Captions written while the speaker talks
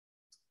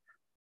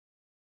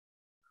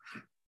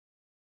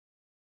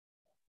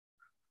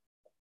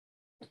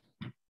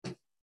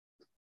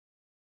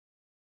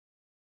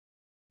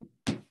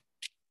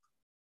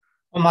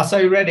Thomas,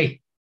 are you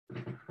ready?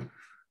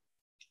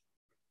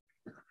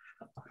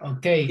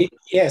 Okay.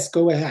 Yes,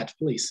 go ahead,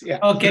 please. Yeah.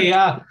 Okay.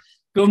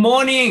 Good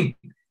morning,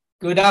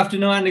 good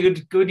afternoon,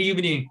 and good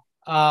evening.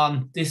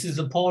 This is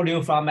Paul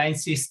Liu from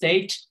NC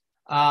State.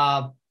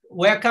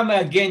 Welcome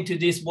again to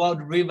this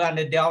World River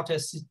and Delta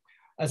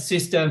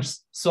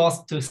Systems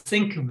Source to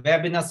Think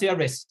webinar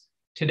series.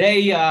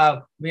 Today,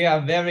 we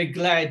are very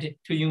glad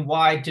to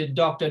invite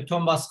Dr.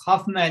 Thomas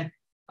Hoffmann,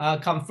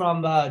 come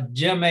from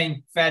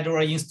German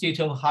Federal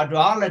Institute of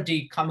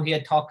Hydrology, come here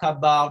talk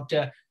about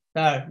the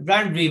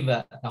Rhine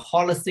River, the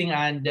Holocene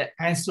and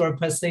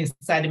Anthropocene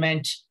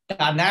sediment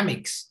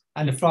dynamics,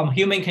 and from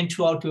human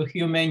control to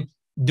human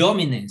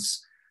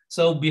dominance.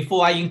 So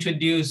before I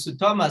introduce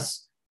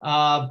Thomas,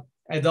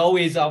 as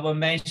always, I will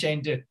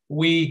mention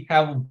we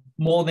have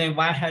more than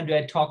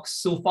 100 talks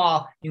so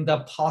far in the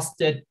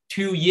past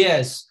 2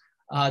 years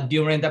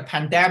during the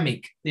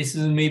pandemic. This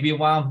is maybe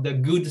one of the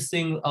good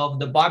things of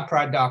the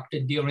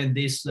byproduct during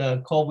this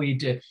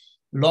COVID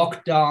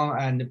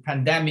lockdown and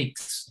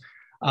pandemics.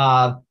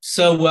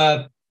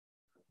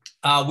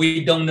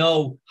 We don't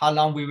know how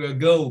long we will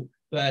go,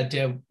 but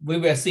we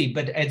will see.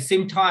 But at the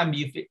same time,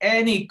 if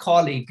any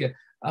colleague,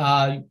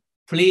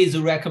 please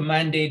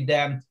recommend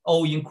them,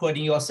 or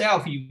including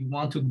yourself, you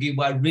want to give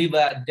a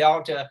river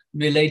delta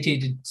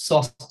related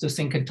source to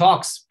think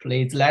talks,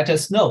 please let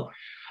us know.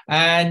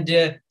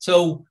 And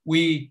so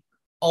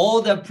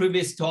all the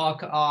previous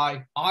talk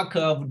are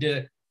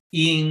archived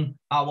in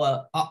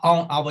on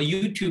our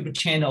YouTube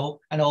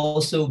channel and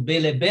also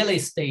Bilibili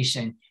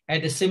station.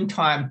 At the same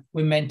time,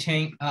 we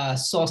maintain a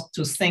Source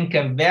to Think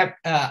web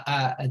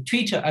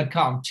Twitter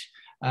account.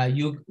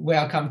 You're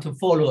welcome to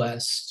follow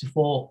us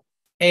for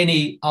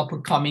any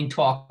upcoming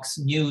talks,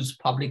 news,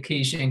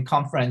 publication,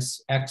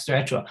 conference,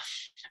 etc.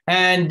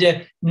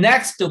 And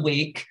next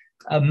week,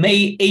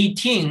 May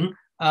 18,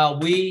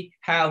 we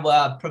have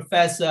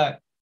Professor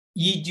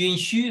Yijun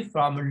Xu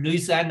from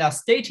Louisiana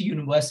State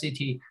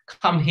University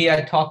come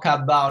here talk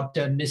about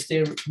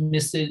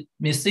Mississippi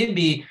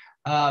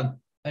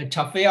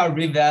Chafea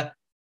River,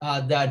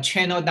 the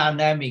channel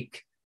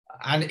dynamic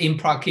and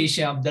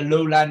implication of the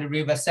lowland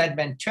river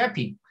sediment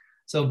trapping.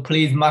 So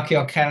please mark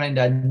your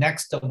calendar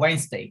next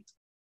Wednesday.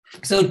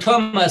 So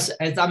Thomas,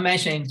 as I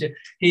mentioned,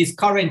 he's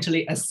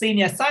currently a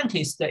senior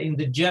scientist in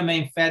the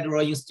German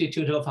Federal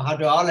Institute of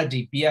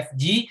Hydrology,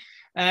 BFG.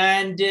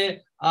 And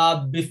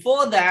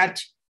before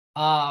that,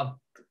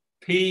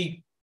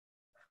 he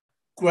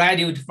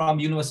graduated from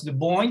University of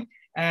Bonn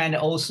and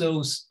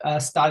also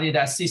studied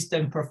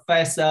assistant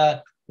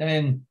professor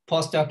and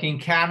postdoc in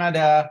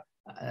Canada,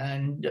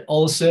 and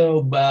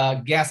also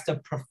guest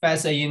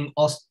professor in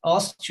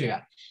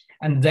Austria.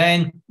 And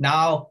then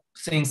now,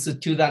 since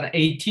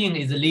 2018,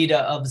 is the leader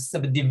of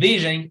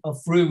subdivision of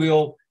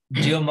fluvial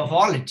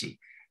geomorphology.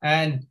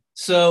 And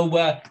so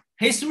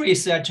his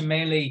research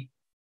mainly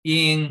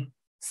in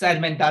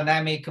sediment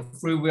dynamic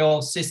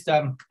fluvial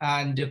system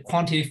and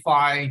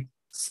quantify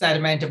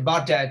sediment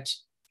budget,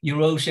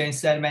 erosion,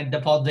 sediment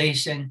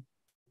deposition.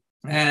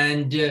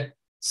 And he's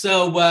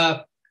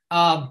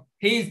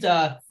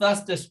the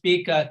first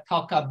speaker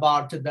talk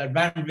about the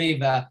Rhine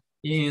River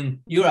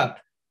in Europe.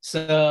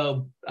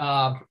 So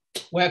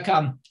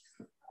welcome,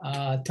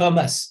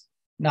 Thomas.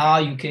 Now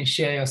you can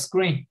share your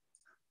screen.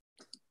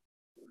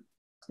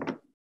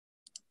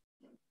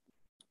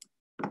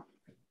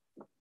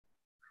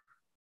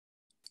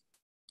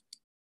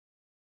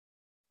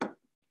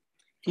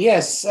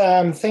 Yes,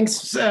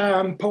 thanks,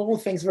 Paul.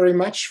 Thanks very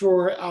much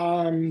for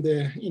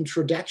the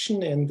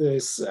introduction and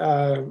this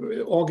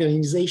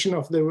organization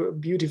of the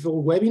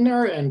beautiful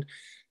webinar. And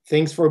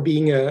thanks for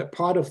being a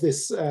part of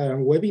this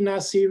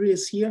webinar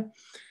series here.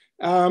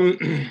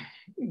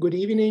 Good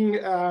evening,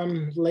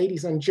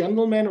 ladies and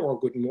gentlemen, or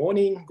good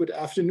morning, good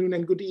afternoon,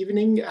 and good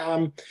evening.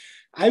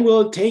 I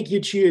will take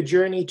you to a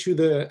journey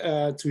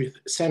to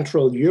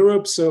Central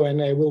Europe.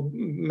 And I will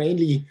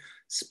mainly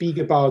speak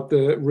about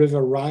the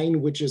River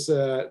Rhine, which is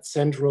a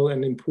central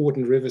and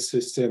important river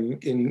system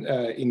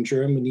in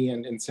Germany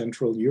and in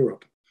Central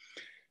Europe.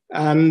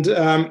 And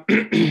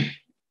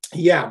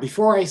yeah,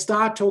 before I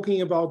start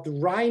talking about the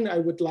Rhine, I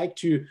would like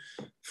to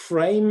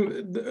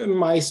frame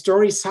my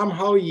story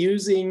somehow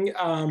using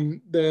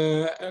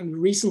the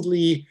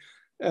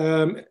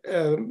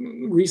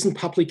recent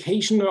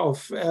publication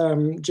of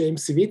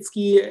James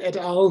Sawicki et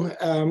al.,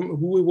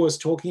 who was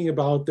talking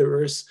about the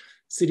Earth's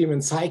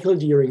sediment cycle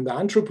during the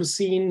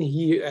Anthropocene.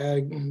 He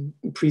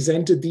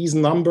presented these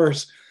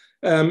numbers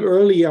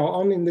earlier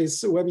on in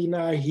this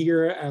webinar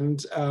here,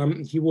 and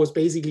he was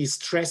basically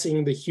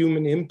stressing the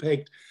human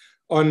impact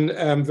on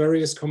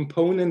various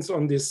components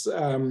on this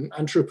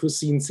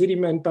Anthropocene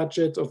sediment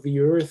budget of the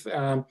Earth,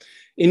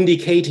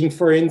 indicating,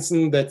 for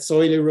instance, that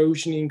soil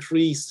erosion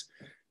increased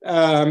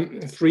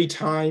 3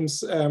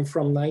 times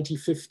from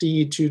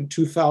 1950 to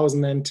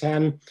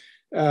 2010.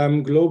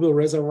 Global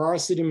reservoir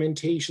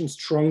sedimentation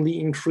strongly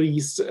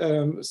increased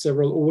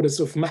several orders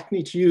of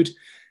magnitude.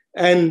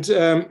 And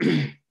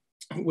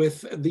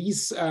with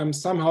these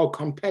somehow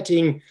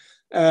competing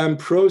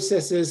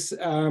processes,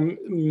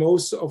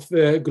 most of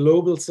the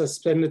global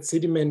suspended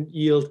sediment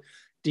yield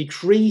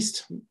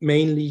decreased,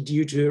 mainly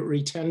due to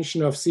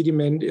retention of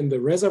sediment in the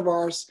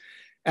reservoirs.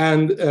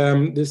 And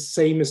the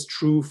same is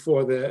true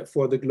for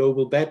the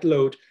global bed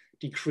load,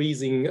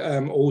 decreasing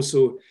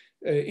also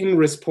in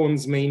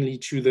response mainly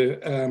to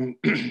the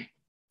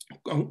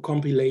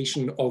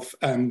compilation of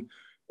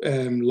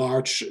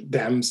large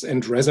dams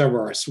and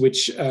reservoirs,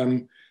 which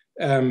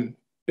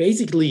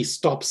basically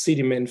stop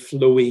sediment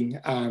flowing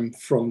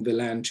from the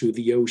land to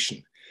the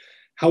ocean.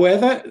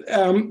 However,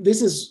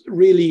 this is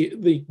really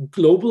the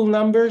global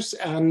numbers,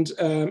 and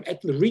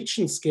at the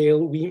region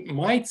scale, we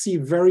might see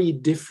very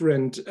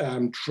different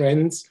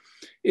trends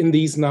in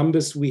these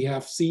numbers we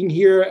have seen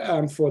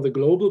here for the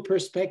global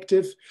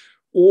perspective,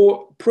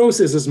 or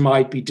processes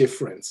might be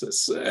different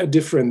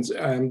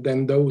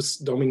than those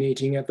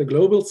dominating at the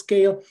global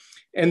scale.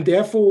 And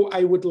therefore,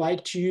 I would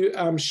like to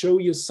show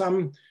you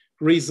some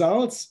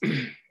results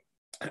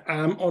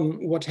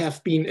on what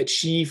have been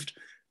achieved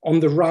on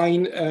the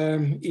Rhine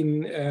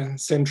in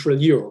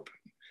Central Europe.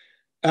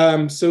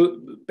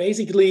 So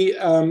basically,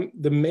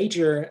 the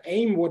major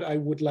aim, what I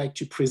would like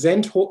to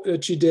present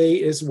today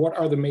is what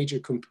are the major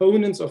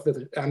components of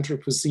the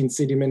Anthropocene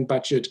sediment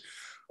budget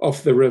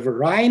of the River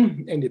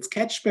Rhine and its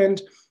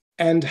catchment,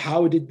 and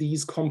how did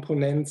these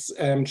components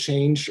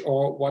change,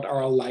 or what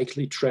are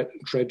likely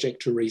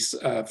trajectories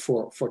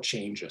for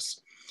changes.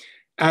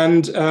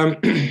 And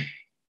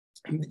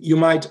you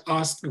might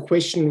ask the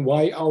question,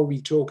 why are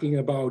we talking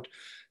about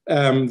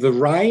the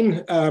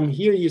Rhine?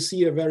 Here you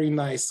see a very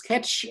nice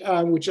sketch,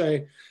 which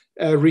I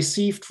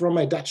received from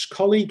my Dutch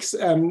colleagues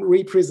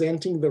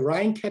representing the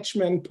Rhine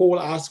catchment. Paul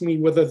asked me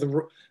whether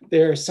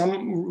there's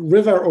some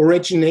river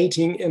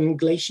originating in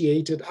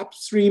glaciated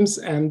upstreams,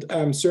 and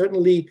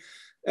certainly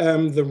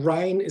the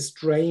Rhine is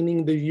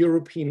draining the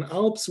European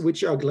Alps,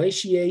 which are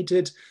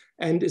glaciated,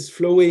 and is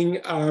flowing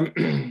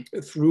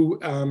through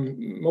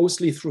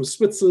mostly through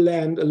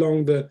Switzerland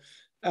along the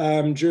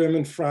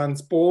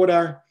German-France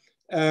border,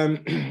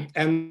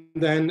 and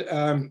then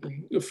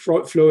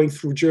flowing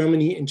through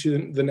Germany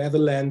into the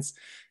Netherlands,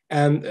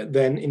 and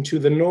then into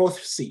the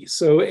North Sea.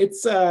 So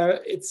it's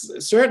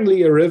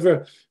certainly a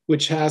river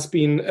which has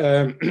been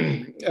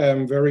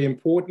very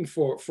important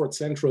for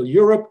Central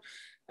Europe.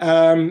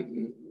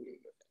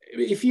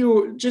 If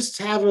you just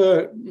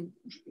have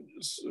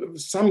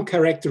some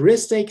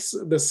characteristics,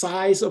 the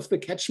size of the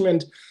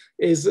catchment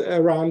is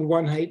around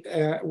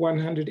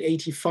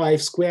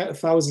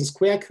 185,000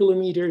 square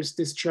kilometers,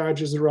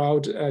 discharges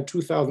around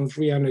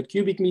 2,300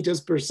 cubic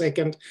meters per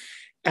second,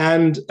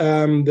 and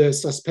the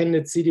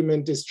suspended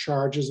sediment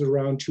discharges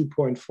around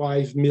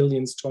 2.5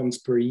 million tons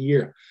per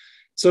year.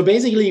 So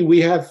basically, we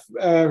have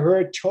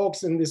heard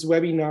talks in this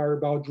webinar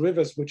about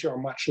rivers which are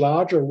much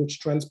larger, which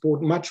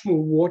transport much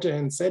more water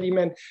and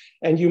sediment.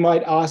 And you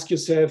might ask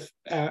yourself,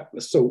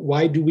 so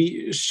why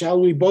shall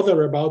we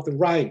bother about the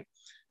Rhine?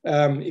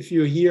 If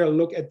you here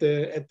look at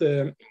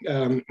the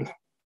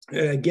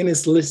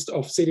Guinness list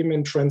of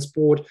sediment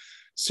transport,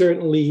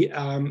 certainly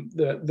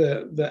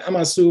the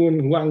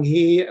Amazon,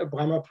 Huanghe,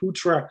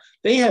 Brahmaputra,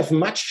 they have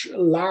much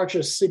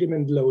larger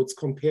sediment loads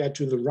compared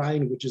to the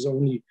Rhine, which is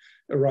only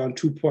around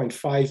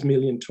 2.5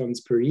 million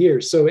tons per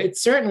year. So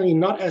it's certainly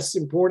not as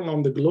important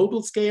on the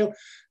global scale,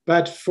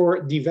 but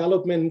for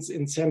developments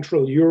in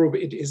Central Europe,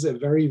 it is a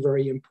very,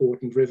 very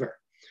important river.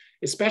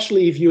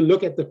 Especially if you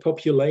look at the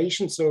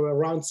population, so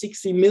around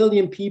 60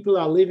 million people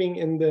are living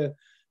in the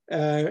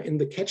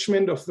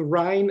catchment of the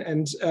Rhine,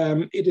 and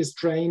it is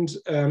drained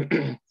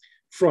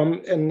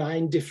from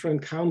 9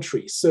 different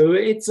countries. So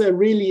it's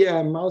really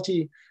a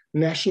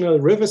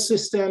multinational river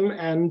system,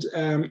 and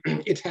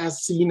it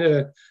has seen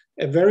a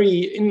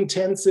very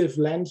intensive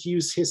land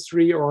use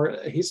history, or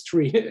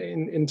history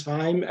in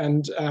time.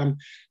 And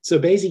so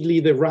basically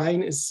the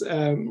Rhine is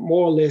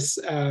more or less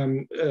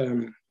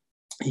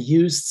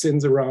used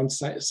since around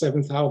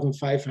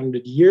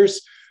 7,500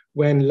 years,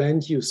 when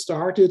land use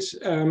started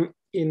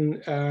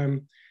in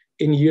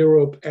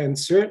Europe. And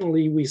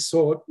certainly we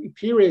saw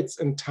periods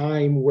in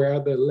time where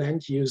the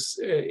land use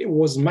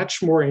was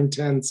much more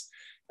intense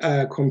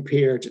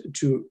compared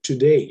to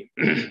today.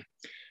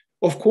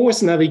 Of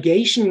course,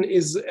 navigation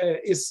is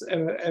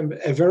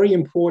a very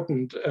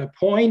important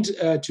point.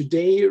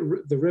 Today,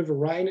 the River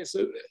Rhine is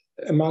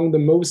among the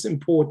most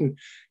important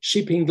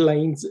shipping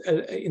lanes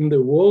in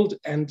the world,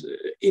 and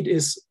it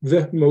is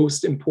the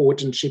most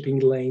important shipping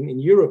lane in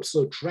Europe.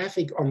 So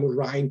traffic on the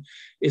Rhine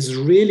is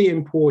really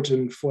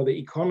important for the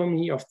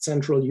economy of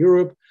Central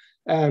Europe,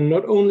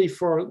 not only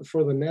for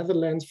the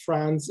Netherlands,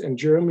 France, and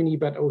Germany,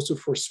 but also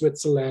for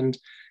Switzerland.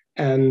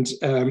 And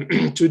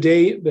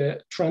today, the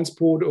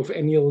transport of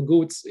annual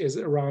goods is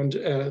around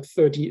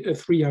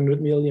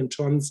 300 million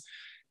tons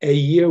a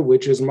year,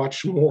 which is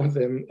much more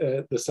than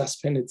the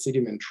suspended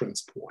sediment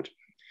transport.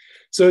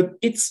 So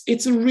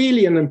it's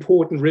really an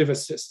important river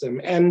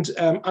system, and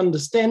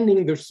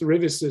understanding this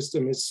river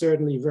system is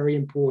certainly very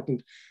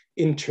important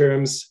in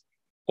terms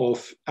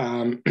of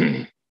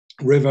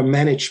river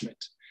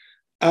management.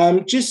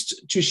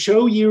 Just to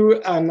show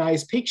you a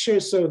nice picture,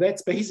 so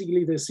that's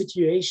basically the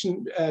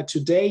situation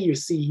today. You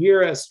see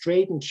here a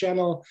straightened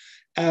channel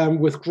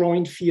with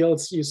growing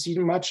fields. You see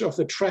much of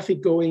the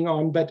traffic going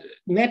on, but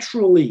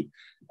naturally,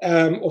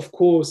 of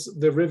course,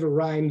 the River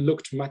Rhine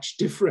looked much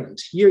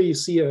different. Here you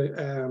see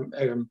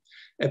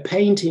a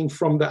painting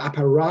from the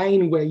Upper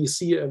Rhine where you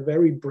see a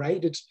very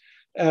braided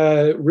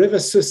river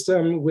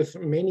system with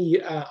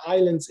many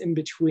islands in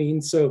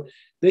between. So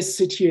this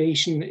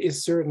situation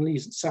is certainly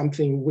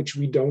something which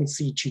we don't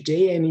see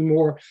today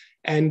anymore.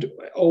 And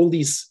all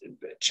these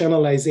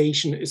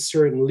channelization is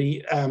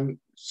certainly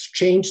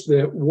changed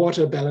the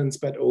water balance,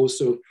 but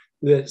also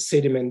the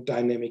sediment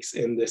dynamics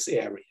in this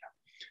area.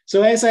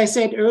 So as I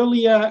said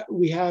earlier,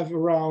 we have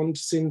around,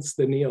 since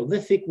the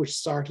Neolithic, which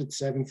started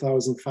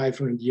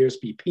 7,500 years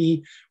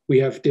BP, we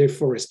have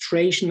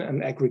deforestation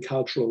and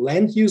agricultural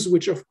land use,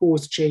 which of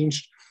course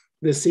changed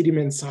the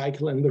sediment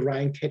cycle in the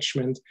Rhine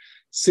catchment.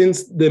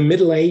 Since the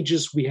Middle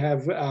Ages, we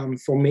have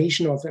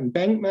formation of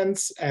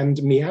embankments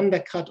and meander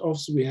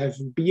cutoffs. We have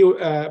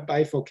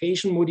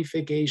bifurcation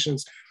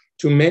modifications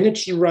to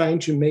manage the Rhine,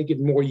 to make it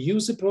more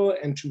usable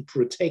and to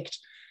protect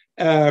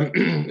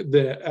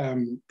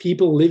the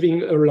people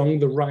living along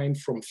the Rhine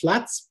from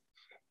floods.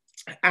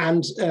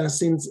 And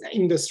since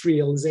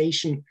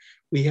industrialization,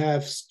 we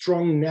have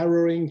strong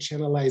narrowing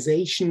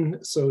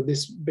channelization. So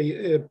this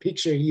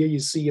picture here you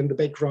see in the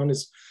background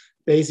is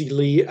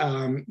basically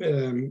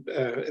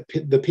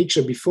the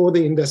picture before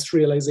the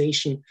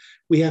industrialization.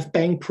 We have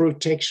bank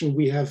protection,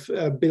 we have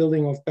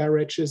building of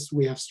barrages,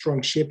 we have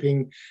strong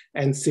shipping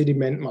and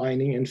sediment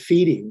mining and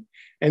feeding.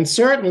 And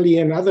certainly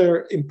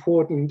another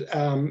important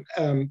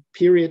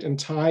period in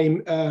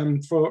time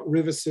for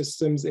river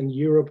systems in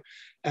Europe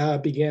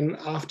began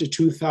after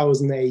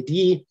 2000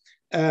 AD,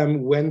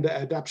 when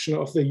the adoption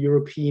of the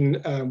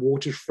European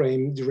Water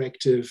Frame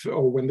Directive,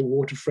 or when the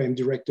Water Frame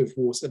Directive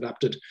was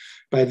adopted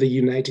by the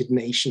United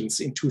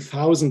Nations in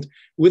 2000,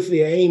 with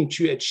the aim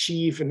to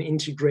achieve an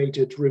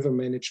integrated river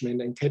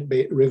management and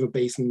river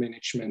basin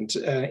management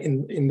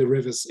in the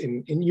rivers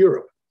in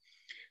Europe.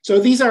 So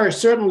these are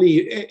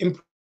certainly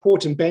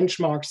important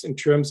benchmarks in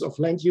terms of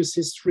land use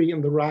history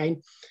in the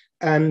Rhine.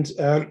 And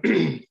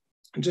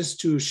just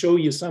to show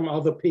you some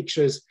other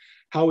pictures,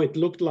 how it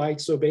looked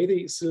like. So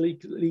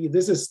basically,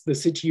 this is the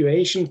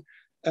situation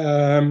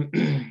of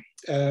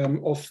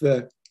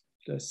the,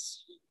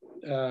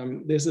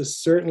 this is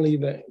certainly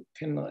the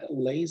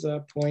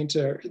laser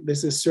pointer.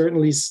 This is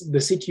certainly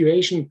the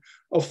situation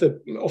of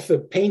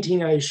the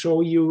painting I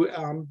showed you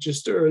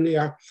just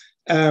earlier,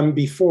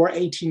 before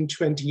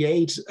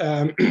 1828,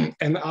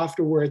 and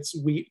afterwards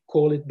we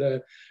call it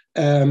the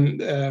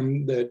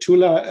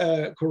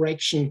Tula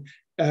correction,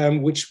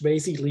 which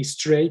basically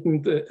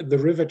straightened the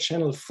river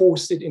channel,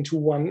 forced it into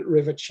one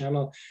river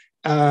channel,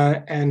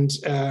 and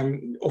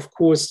of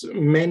course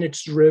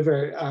managed the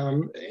river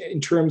in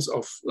terms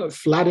of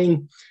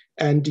flooding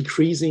and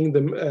decreasing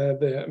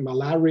the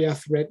malaria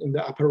threat in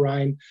the Upper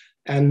Rhine.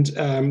 And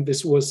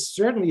this was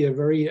certainly a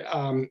very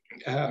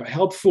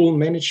helpful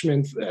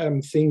management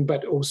thing,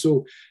 but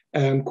also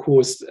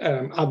caused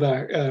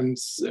other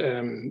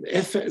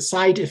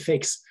side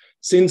effects.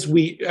 Since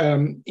we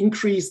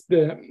increased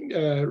the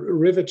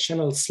river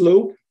channel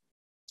slope,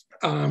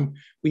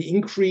 we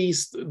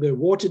increased the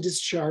water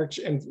discharge,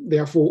 and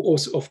therefore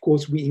also, of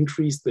course, we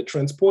increased the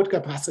transport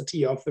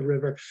capacity of the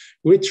river,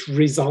 which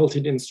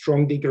resulted in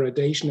strong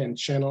degradation and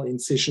channel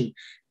incision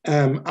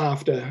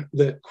after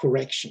the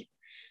correction.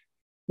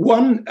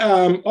 One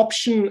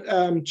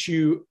option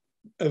to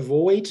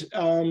avoid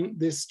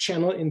this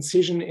channel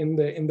incision in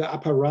the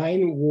Upper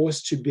Rhine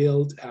was to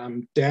build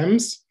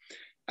dams.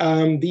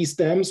 These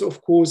dams,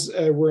 of course,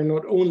 were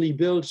not only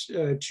built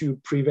to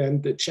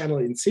prevent the channel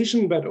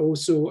incision, but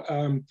also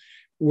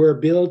were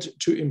built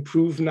to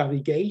improve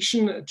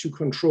navigation, to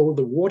control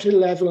the water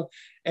level.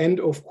 And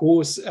of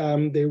course,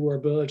 they were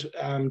built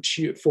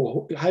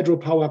for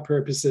hydropower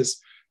purposes.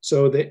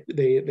 So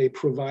they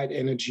provide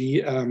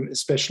energy,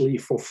 especially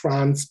for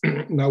France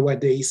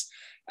nowadays.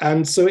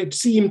 And so it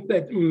seemed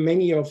that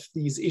many of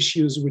these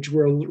issues which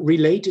were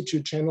related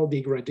to channel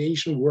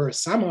degradation were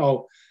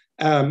somehow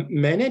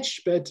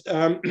managed, but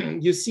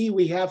you see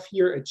we have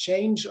here a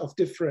change of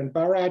different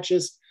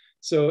barrages.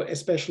 So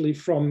especially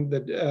from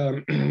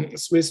the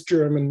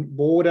Swiss-German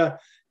border,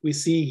 we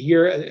see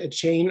here a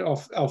chain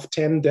of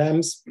 10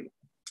 dams,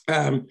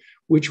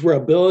 which were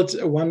built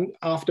one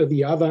after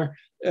the other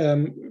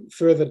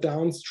further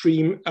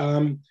downstream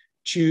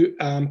to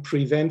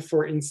prevent,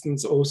 for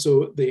instance,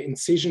 also the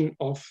incision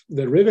of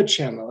the river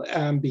channel,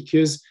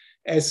 because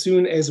as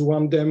soon as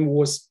one dam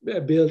was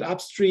built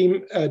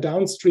upstream,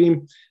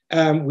 downstream,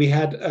 we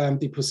had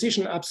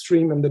deposition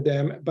upstream in the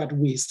dam, but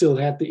we still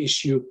had the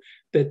issue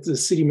that the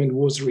sediment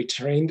was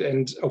retained,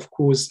 and of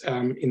course,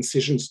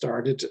 incision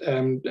started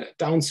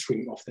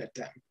downstream of that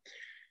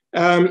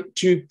dam.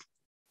 To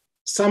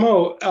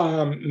somehow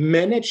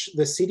manage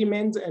the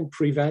sediment and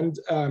prevent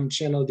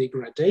channel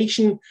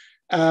degradation,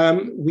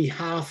 we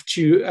have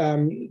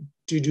to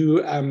to do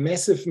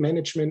massive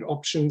management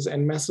options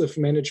and massive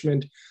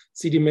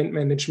sediment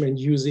management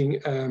using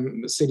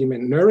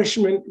sediment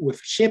nourishment with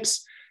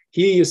ships.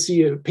 Here you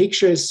see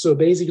pictures. So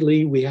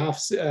basically we have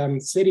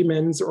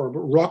sediments or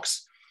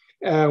rocks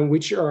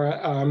which are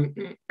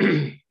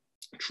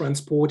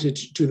transported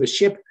to the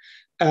ship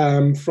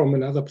from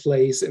another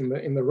place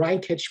in the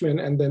Rhine catchment,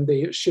 and then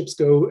the ships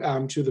go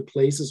to the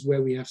places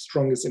where we have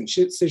strongest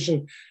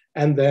incision,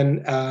 and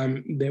then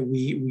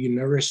we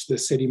nourish the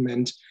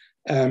sediment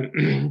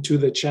to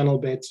the channel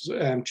beds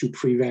to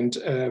prevent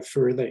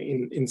further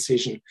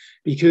incision.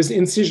 Because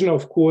incision,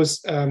 of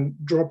course,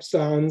 drops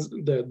down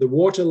the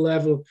water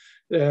level,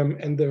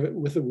 and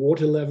with the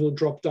water level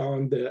drop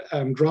down, the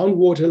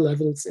groundwater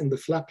levels in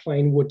the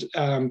floodplain would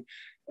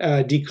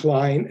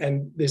decline,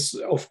 and this,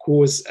 of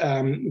course,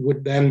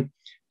 would then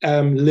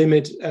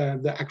limit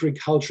the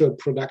agricultural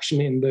production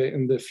in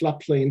the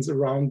floodplains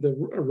around the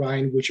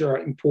Rhine, which are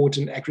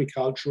important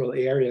agricultural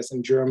areas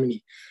in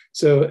Germany.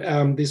 So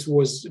this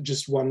was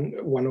just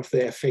one of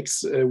the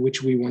effects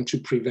which we want to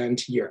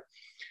prevent here.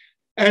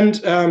 And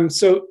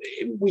so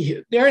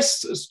there's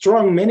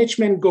strong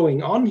management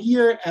going on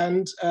here,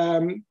 and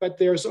but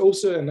there's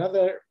also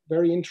another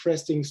very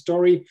interesting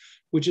story,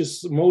 which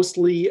is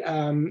mostly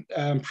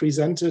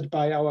presented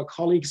by our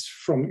colleagues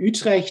from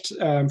Utrecht,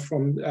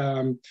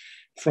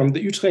 from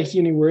the Utrecht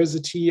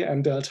University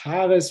and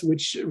Deltares,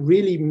 which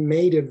really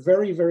made a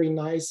very, very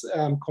nice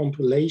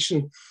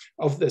compilation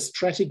of the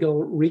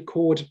stratigraphical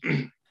record.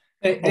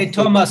 Hey,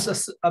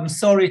 Thomas, I'm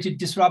sorry to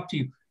disrupt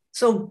you.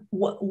 So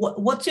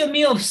what's your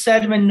mean of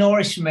sediment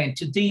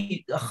nourishment?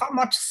 How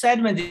much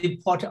sediment did you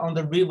put on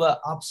the river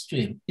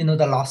upstream, the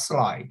last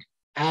slide?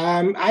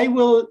 I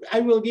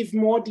will give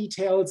more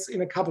details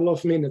in a couple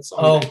of minutes.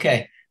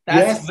 Okay,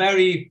 that's yes.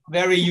 Very,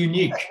 very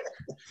unique.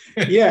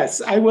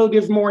 Yes, I will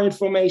give more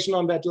information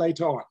on that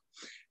later on.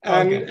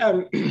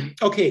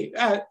 Okay.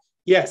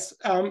 Yes,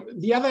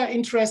 the other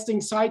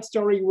interesting side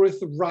story with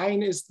the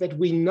Rhine is that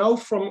we know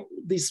from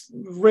this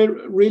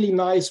really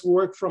nice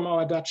work from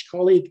our Dutch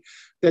colleague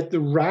that the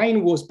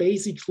Rhine was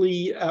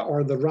basically,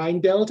 or the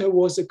Rhine Delta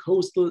was a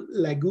coastal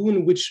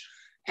lagoon which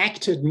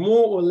acted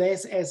more or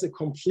less as a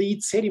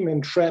complete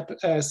sediment trap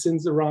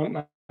since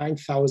around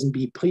 9000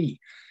 BP.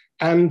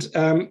 And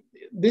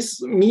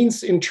this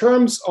means in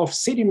terms of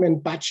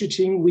sediment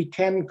budgeting, we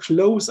can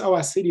close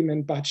our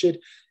sediment budget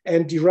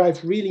and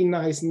derive really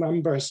nice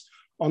numbers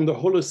on the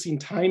Holocene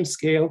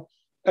timescale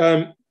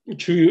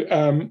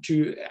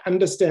to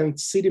understand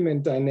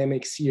sediment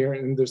dynamics here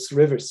in this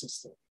river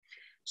system.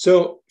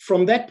 So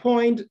from that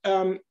point,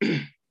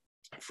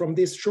 from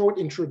this short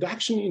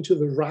introduction into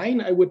the Rhine,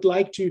 I would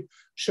like to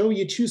show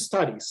you two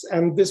studies,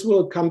 and this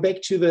will come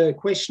back to the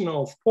question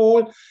of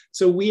Paul.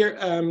 So we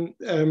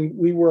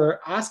were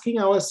asking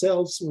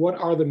ourselves, what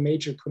are the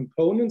major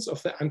components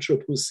of the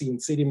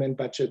Anthropocene sediment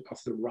budget of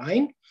the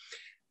Rhine?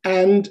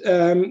 And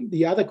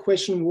the other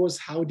question was,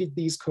 how did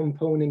these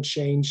components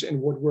change and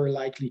what were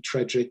likely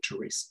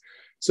trajectories?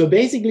 So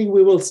basically,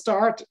 we will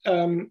start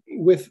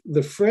with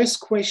the first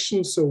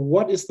question. So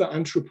what is the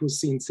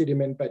Anthropocene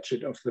sediment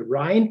budget of the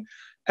Rhine?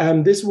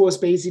 This was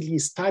basically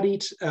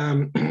studied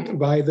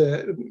by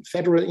the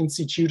Federal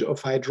Institute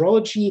of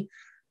Hydrology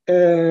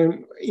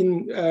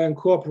in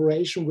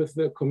cooperation with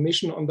the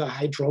Commission on the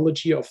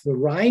Hydrology of the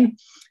Rhine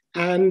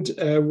and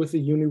with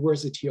the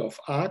University of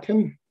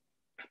Aachen.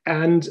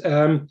 And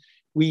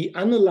we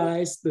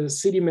analyzed the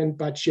sediment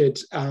budget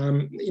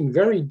in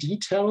very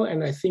detail,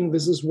 and I think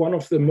this is one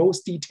of the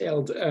most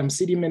detailed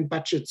sediment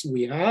budgets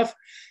we have.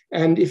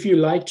 And if you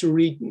like to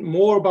read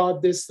more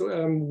about this,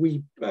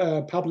 we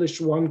published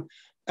one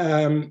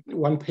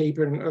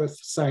paper in Earth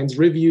Science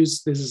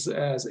Reviews. This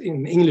is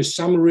in English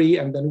summary,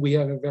 and then we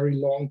have a very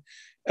long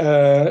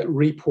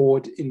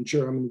report in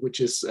German, which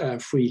is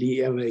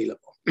freely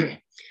available.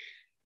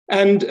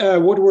 And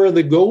what were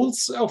the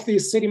goals of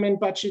these sediment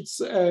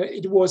budgets?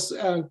 It was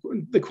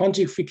the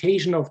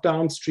quantification of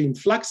downstream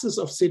fluxes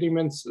of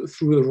sediments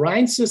through the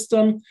Rhine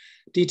system,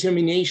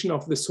 determination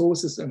of the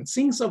sources and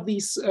sinks of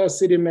these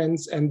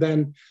sediments, and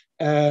then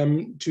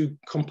to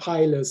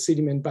compile a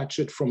sediment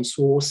budget from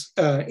source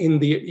in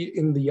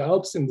the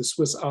Alps, in the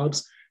Swiss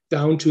Alps,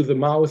 down to the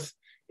mouth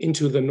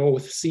into the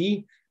North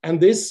Sea. And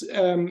this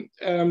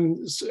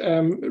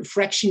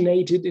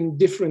fractionated in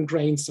different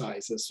grain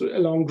sizes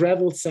along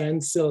gravel,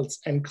 sand, silts,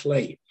 and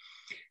clay.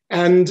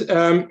 And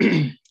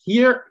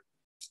here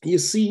you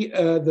see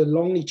the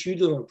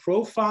longitudinal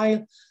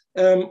profile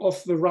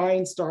of the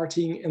Rhine,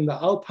 starting in the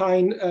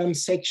Alpine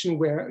section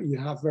where you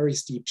have very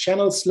steep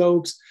channel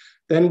slopes.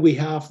 Then we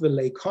have the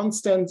Lake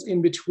Constance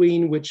in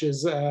between, which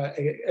is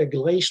a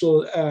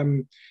glacial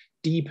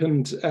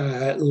deepened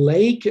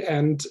lake,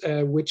 and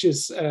which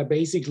is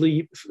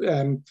basically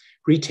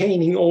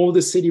retaining all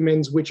the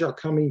sediments which are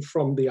coming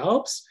from the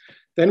Alps.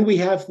 Then we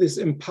have this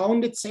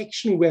impounded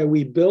section where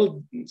we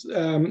build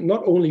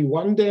not only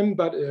one dam,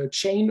 but a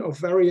chain of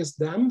various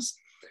dams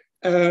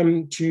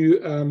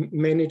to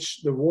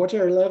manage the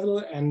water level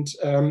and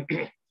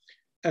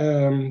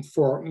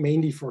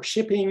mainly for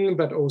shipping,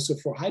 but also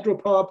for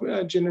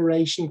hydropower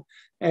generation.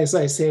 as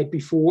I said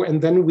before.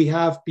 And then we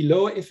have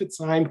below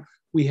Iffezheim,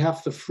 we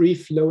have the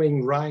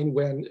free-flowing Rhine,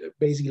 where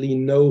basically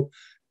no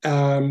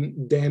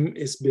dam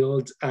is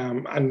built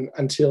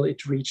until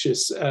it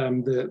reaches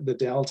the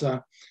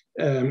delta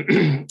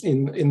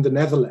in the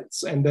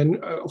Netherlands. And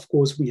then, of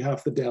course, we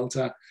have the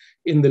delta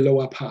in the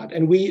lower part.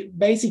 And we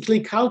basically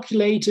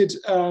calculated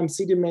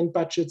sediment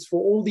budgets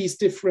for all these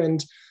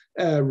different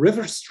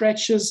river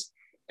stretches.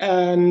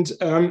 And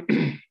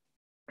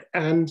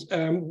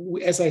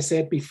as I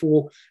said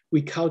before,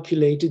 we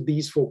calculated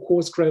these for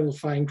coarse gravel,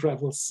 fine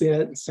gravel,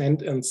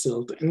 sand and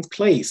silt and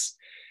clays.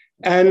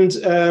 And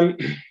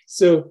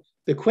so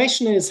the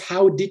question is,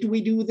 how did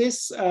we do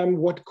this?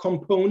 What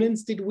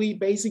components did we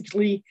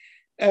basically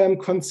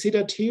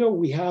considered here?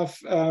 We have,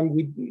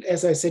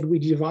 as I said, we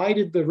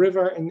divided the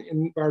river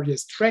in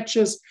various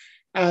stretches,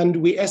 and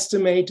we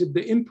estimated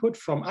the input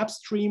from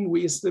upstream.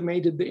 We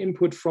estimated the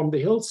input from the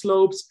hill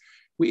slopes.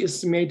 We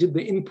estimated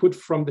the input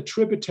from the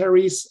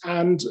tributaries,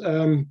 and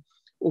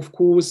of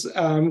course,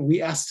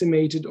 we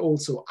estimated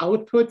also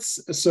outputs,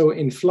 so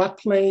in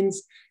floodplains,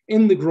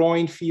 in the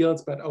growing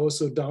fields, but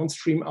also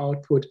downstream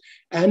output.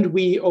 And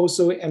we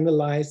also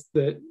analyzed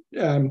the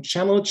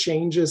channel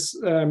changes,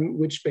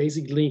 which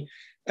basically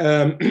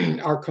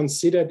are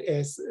considered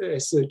as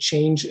a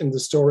change in the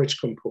storage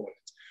component.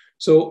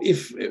 So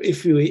if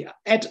we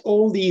add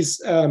all these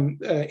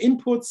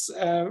inputs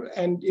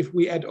and if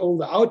we add all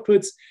the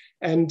outputs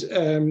and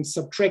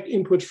subtract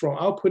input from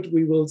output,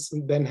 we will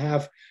then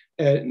have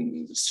a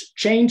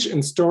change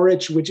in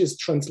storage, which is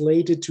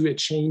translated to a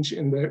change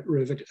in the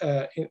river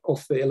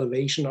of the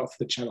elevation of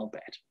the channel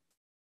bed.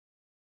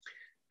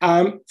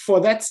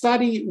 For that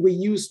study, we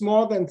used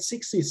more than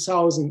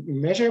 60,000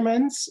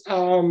 measurements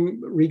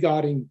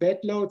regarding bed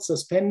load,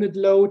 suspended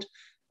load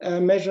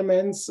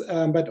measurements,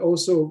 but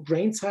also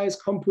grain size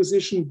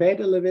composition, bed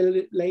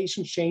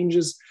elevation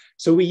changes.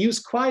 So we use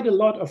quite a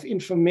lot of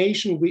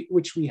information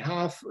which we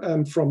have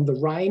from the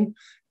Rhine,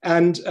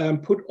 and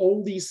put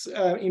all these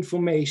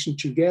information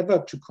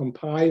together to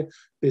compile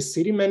the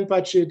sediment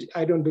budget.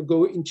 I don't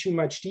go into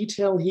much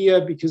detail here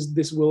because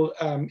this will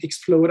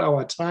explode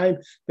our time.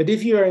 But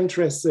if you are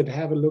interested,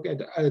 have a look at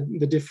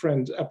the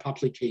different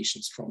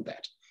publications from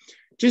that.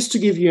 Just to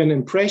give you an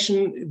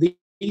impression,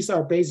 these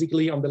are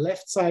basically on the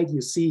left side.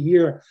 You see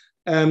here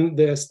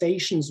the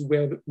stations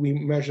where we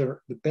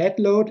measure the bed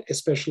load,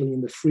 especially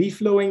in the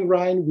free-flowing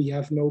Rhine. We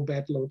have no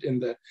bed load in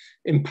the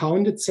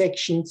impounded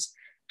sections.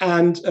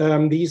 And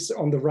these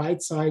on the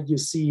right side, you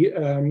see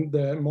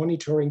the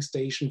monitoring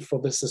station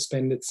for the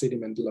suspended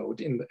sediment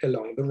load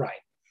along the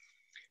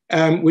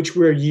Rhine, which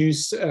were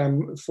used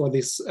for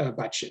this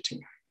budgeting.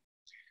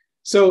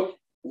 So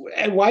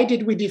why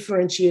did we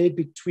differentiate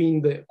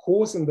between the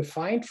coarse and the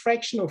fine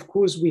fraction? Of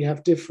course, we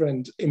have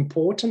different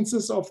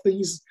importances of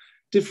these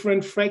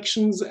different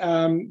fractions.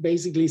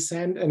 Basically,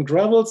 sand and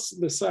gravels,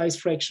 the size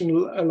fraction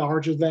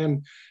larger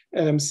than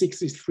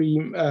 63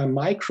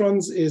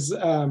 microns is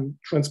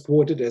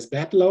transported as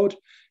bed load.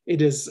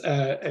 It is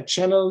a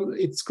channel,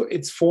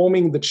 it's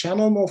forming the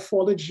channel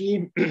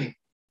morphology,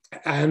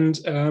 and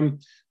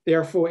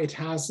therefore it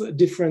has a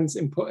different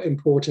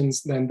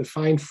importance than the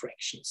fine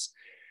fractions.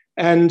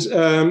 And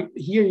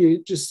here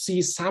you just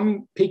see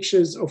some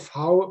pictures of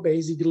how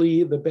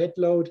basically the bed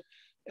load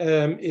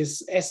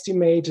is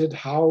estimated,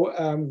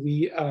 how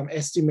we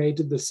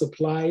estimated the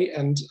supply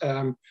and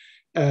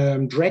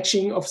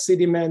dredging of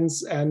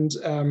sediments, and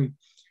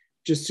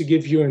just to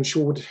give you a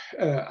short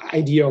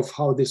idea of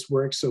how this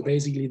works. So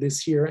basically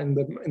this here in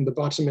the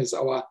bottom is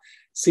our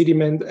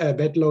sediment,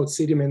 bed load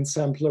sediment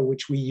sampler,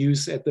 which we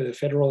use at the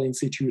Federal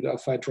Institute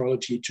of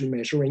Hydrology to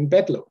measuring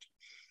bed load.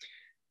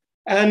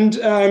 And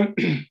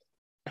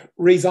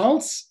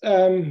results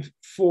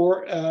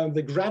for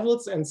the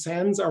gravels and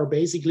sands are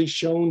basically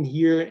shown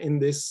here in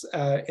this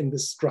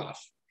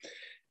graph.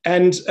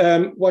 And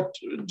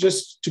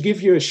just to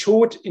give you a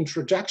short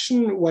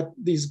introduction, what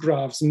these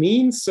graphs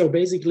mean. So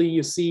basically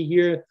you see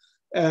here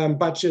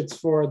budgets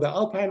for the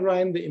Alpine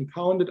Rhine, the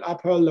impounded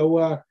upper,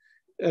 lower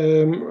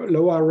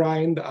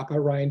Rhine, the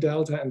upper Rhine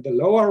Delta, and the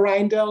lower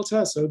Rhine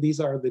Delta. So these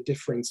are the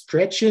different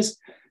stretches.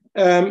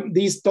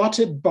 These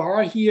dotted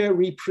bar here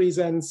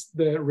represents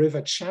the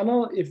river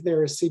channel. If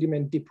there is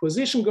sediment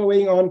deposition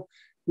going on,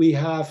 we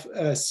have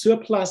a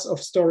surplus of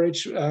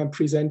storage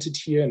presented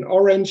here in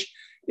orange.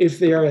 If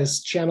there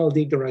is channel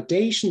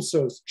degradation,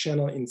 so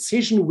channel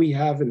incision, we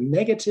have a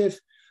negative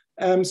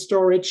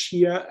storage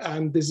here,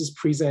 and this is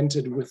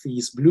presented with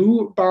these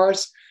blue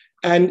bars.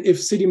 And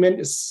if sediment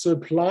is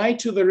supplied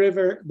to the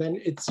river,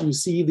 then you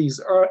see these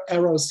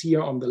arrows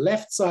here on the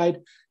left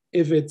side.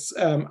 If it's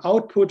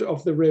output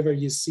of the river,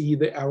 you see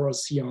the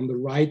arrows here on the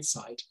right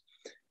side.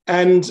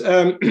 And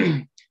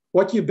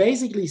what you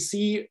basically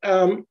see,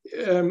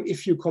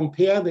 if you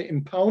compare the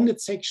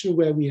impounded section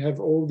where we have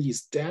all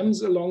these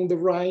dams along the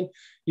Rhine,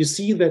 you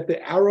see that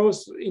the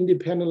arrows,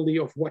 independently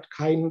of what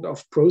kind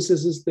of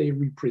processes they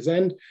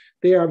represent,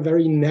 they are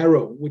very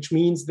narrow, which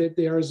means that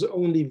there is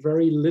only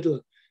very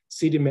little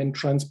sediment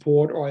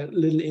transport or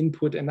little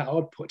input and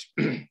output.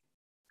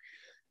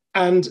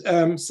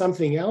 And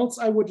something else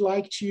I would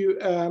like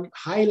to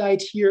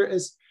highlight here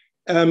is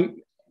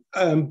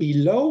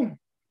below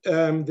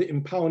the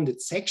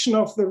impounded section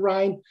of the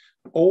Rhine,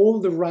 all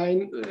the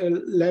Rhine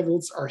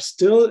levels are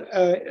still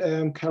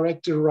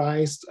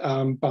characterized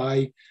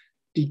by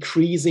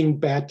decreasing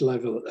bed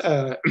level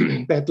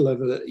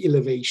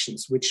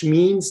elevations, which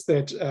means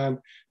that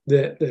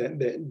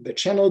the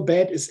channel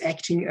bed is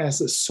acting as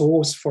a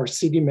source for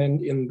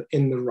sediment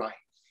in the Rhine.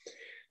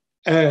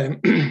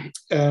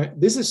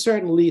 This is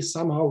certainly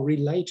somehow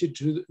related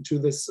to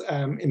this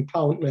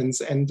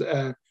impoundments and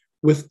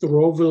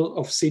withdrawal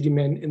of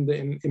sediment in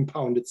the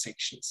impounded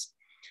sections.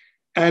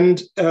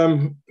 And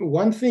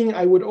one thing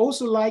I would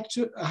also like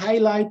to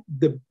highlight,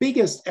 the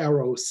biggest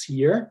arrows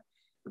here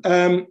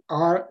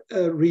are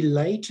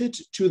related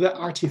to the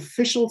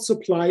artificial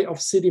supply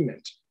of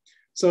sediment.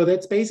 So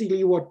that's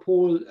basically what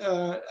Paul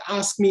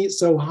asked me.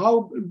 So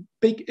how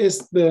big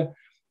is the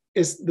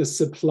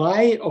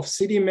supply of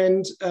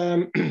sediment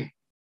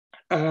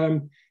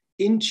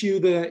into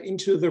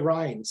the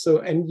Rhine? So,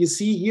 and you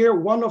see here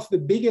one of the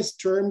biggest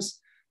terms,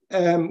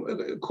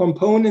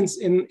 components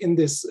in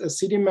this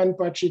sediment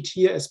budget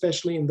here,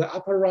 especially in the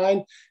Upper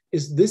Rhine,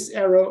 is this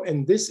arrow,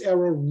 and this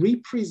arrow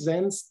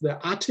represents the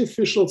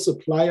artificial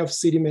supply of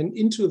sediment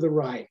into the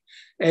Rhine,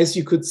 as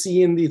you could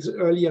see in these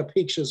earlier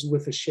pictures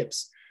with the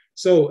ships.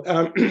 So,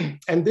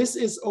 and this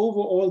is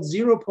overall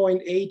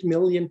 0.8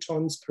 million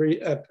tons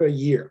per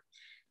year.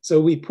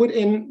 So we put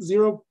in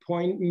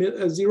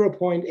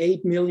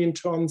 0.8 million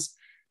tons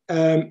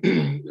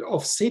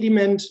of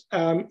sediment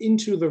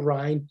into the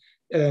Rhine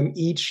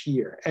each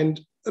year.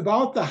 And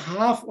about the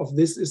half of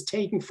this is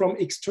taken from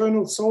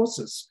external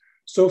sources.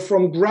 So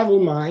from gravel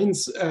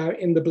mines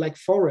in the Black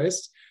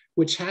Forest,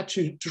 which had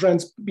to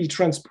be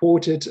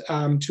transported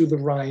to the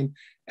Rhine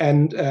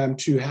and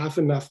to have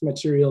enough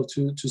material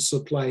to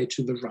supply it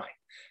to the Rhine.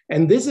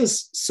 And this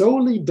is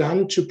solely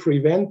done to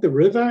prevent the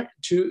river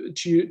to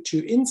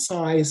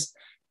incise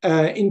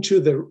into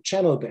the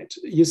channel bed.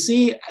 You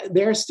see,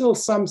 there's still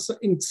some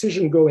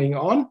incision going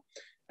on,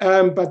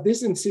 but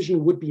this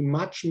incision would be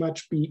much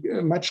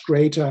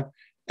greater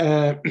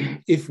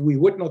if we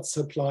would not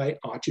supply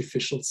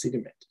artificial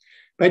sediment.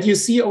 But you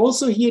see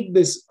also here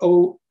this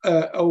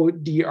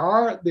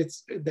ODR,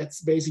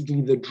 that's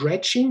basically the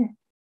dredging.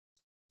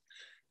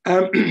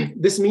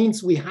 This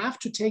means we have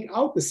to take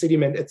out the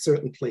sediment at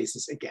certain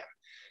places again,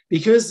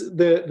 because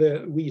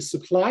we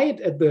supply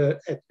it at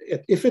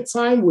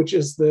Iffezheim, which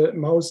is the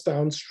most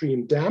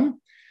downstream dam,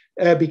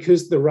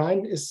 because the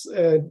Rhine is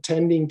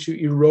tending to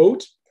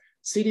erode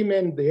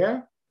sediment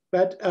there.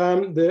 But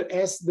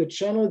as the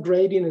channel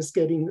gradient is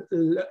getting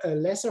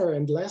lesser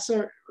and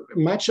lesser,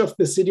 much of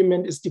the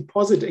sediment is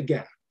deposited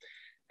again.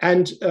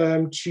 And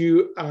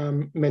to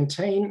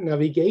maintain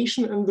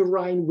navigation in the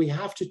Rhine, we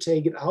have to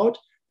take it out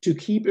to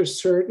keep a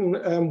certain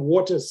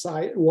water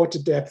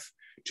depth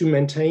to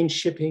maintain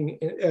shipping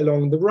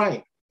along the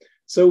Rhine.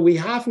 So we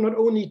have not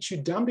only to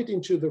dump it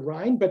into the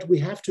Rhine, but we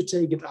have to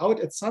take it out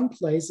at some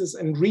places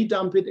and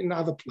redump it in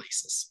other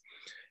places.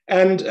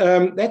 And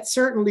that's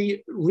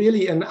certainly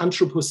really an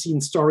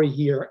Anthropocene story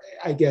here,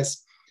 I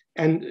guess.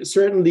 And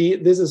certainly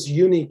this is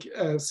unique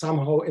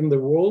somehow in the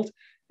world.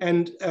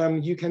 And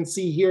you can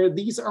see here,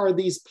 these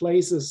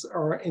places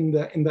are in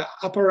the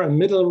upper and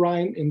middle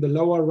Rhine, in the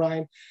lower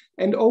Rhine,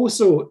 and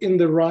also in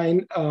the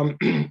Rhine,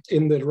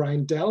 in the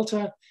Rhine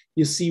Delta.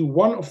 You see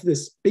one of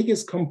this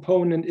biggest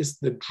component is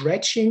the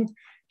dredging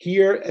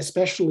here,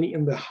 especially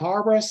in the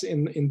harbors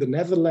in the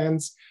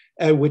Netherlands,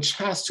 which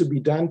has to be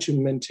done to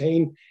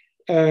maintain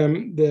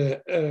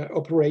the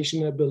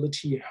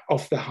operationability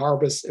of the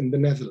harbors in the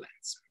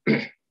Netherlands.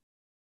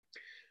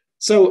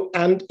 So,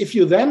 and if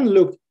you then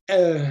look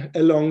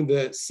along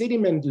the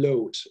sediment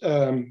load,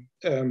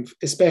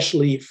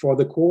 especially for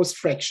the coarse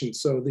fraction,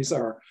 so these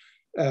are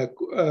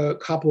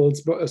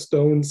couples,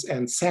 stones,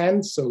 and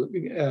sand, so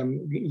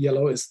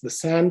yellow is the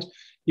sand,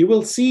 you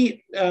will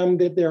see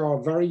that there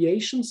are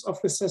variations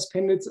of the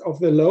suspended, of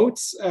the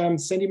loads,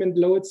 sediment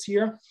loads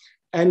here.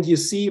 And you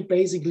see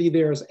basically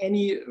there's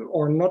any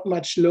or not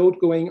much load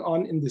going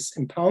on in this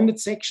impounded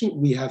section.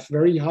 We have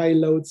very high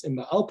loads in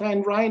the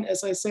Alpine Rhine,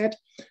 as I said,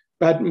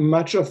 but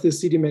much of the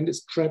sediment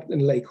is trapped in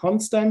Lake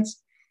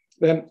Constance.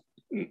 Then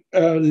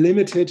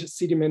limited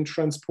sediment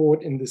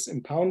transport in this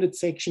impounded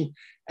section.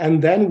 And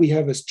then we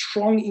have a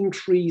strong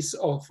increase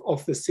of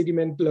the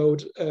sediment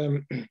load,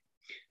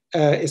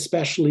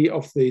 especially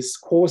of these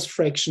coarse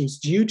fractions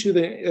due to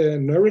the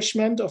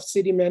nourishment of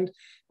sediment.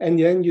 And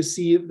then you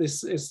see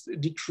this is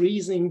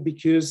decreasing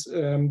because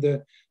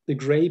the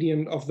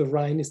gradient of the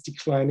Rhine is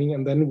declining.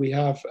 And then we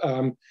have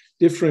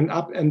different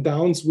up and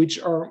downs,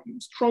 which are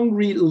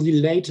strongly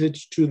related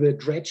to the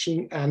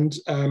dredging and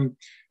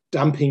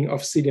dumping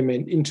of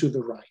sediment into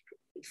the Rhine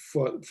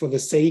for the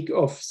sake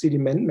of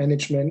sediment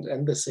management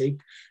and the sake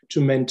to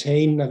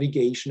maintain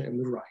navigation in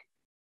the Rhine.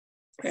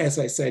 As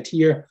I said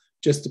here,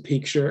 just a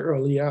picture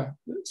earlier.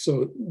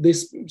 So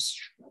this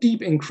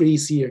steep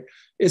increase here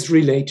is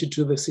related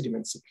to the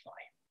sediment supply.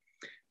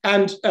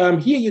 And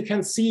here you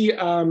can see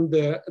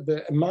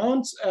the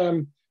amount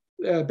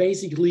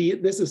basically,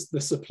 this is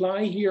the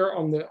supply here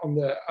on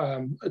the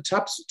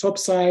top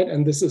side,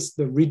 and this is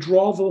the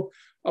withdrawal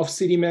of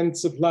sediment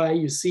supply.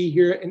 You see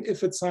here in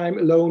Iffezheim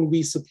alone,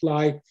 we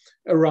supply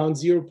around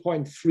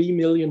 0.3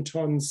 million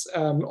tons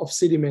of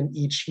sediment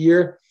each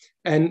year,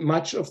 and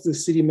much of the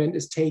sediment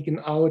is taken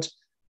out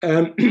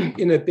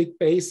in a big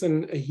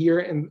basin here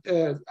in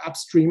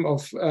upstream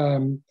of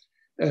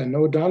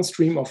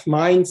downstream of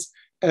mines,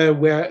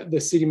 where the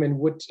sediment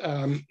would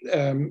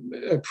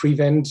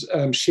prevent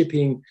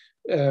shipping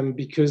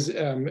because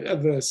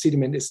the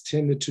sediment is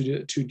tended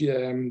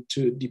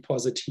to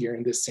deposit here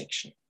in this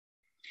section.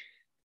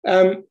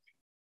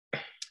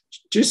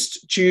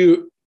 Just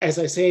to, as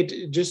I said,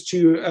 just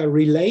to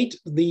relate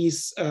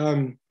these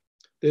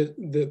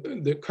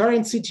the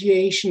current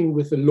situation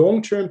with the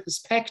long-term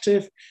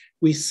perspective,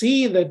 we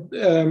see that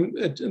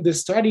the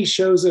study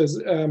shows us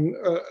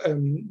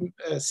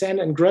a sand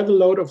and gravel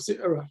load of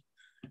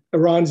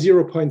around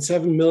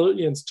 0.7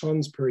 million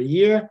tons per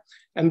year.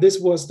 And this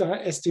was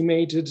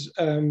estimated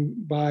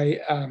by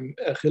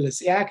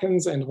Gilles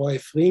Erkens and Roy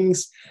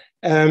Frings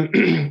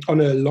on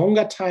a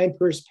longer time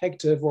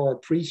perspective or a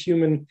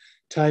pre-human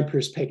time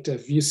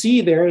perspective. You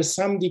see there is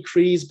some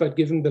decrease, but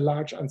given the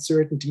large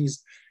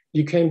uncertainties,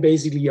 you can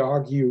basically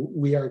argue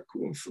we are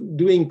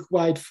doing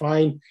quite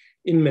fine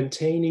in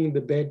maintaining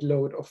the bed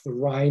load of the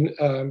Rhine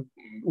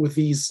with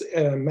these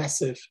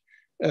massive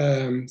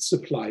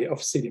supply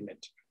of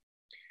sediment.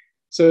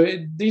 So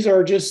these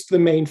are just the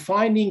main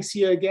findings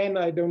here. Again,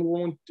 I don't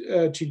want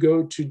to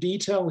go to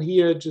detail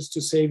here, just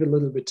to save a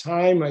little bit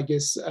time. I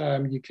guess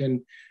you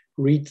can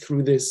read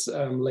through this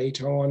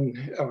later on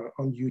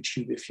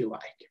YouTube if you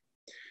like.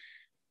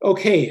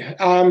 Okay,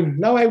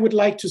 now I would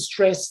like to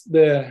stress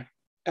the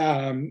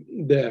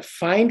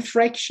fine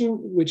fraction,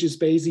 which is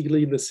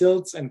basically the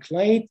silts and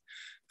clay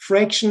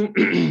fraction,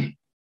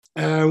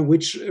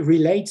 which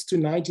relates to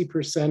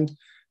 90%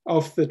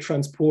 of the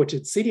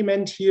transported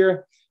sediment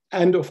here.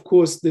 And of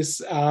course,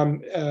 this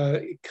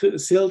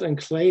silt and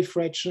clay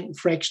fraction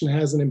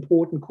has an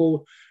important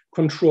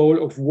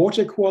control of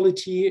water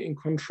quality in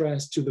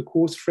contrast to the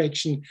coarse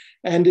fraction,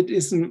 and it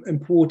is an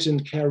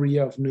important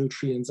carrier of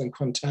nutrients and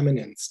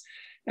contaminants.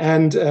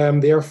 And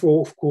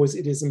therefore, of course,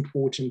 it is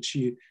important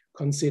to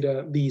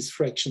consider these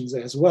fractions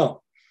as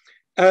well.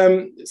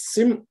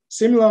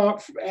 Similar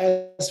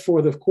as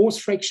for the coarse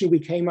fraction, we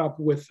came up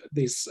with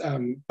this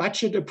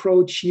budget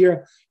approach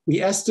here. We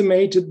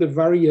estimated the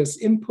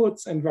various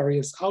inputs and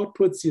various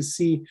outputs. You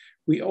see,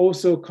 we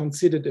also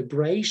considered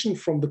abrasion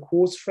from the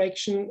coarse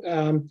fraction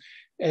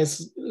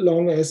as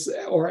long as,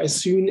 or as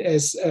soon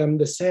as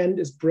the sand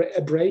is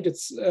abraded,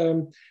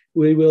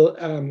 we will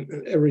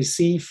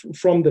receive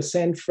from the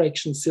sand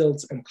fraction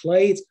silts and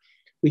clays.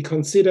 We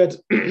considered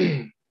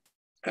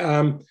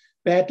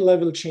bed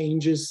level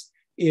changes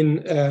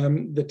in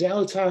the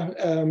delta,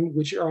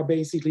 which are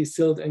basically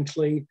silt and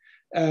clay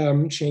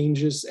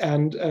changes.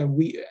 And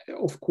we,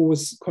 of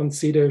course,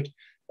 considered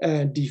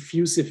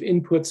diffusive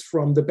inputs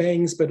from the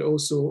banks, but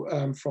also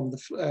from the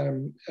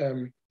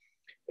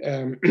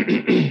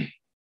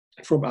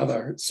from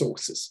other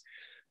sources.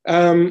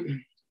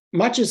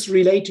 Much is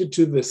related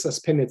to the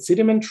suspended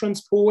sediment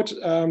transport,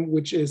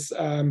 which is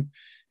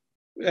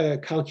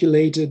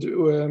calculated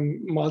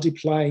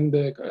multiplying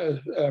the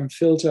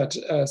filtered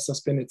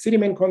suspended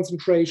sediment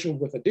concentration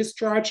with a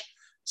discharge.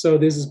 So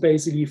this is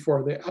basically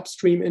for the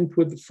upstream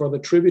input, for the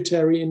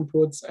tributary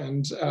inputs,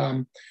 and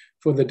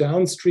for the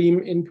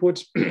downstream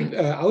input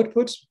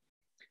output.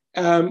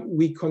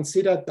 We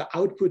considered the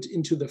output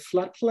into the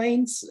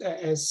floodplains,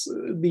 as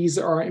these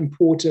are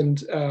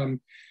important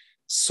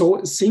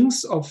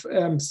sinks of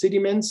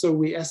sediment. So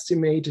we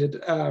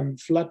estimated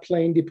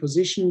floodplain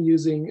deposition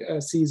using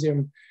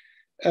cesium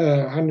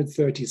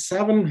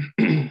 137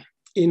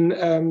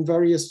 in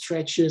various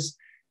stretches,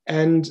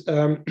 and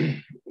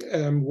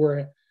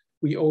where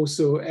we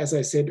also, as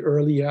I said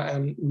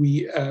earlier,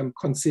 we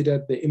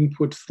considered the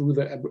input through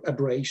the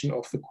abrasion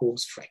of the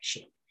coarse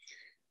fraction.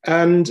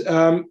 And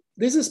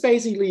this is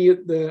basically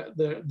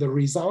the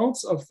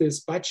results of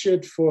this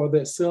budget for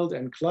the silt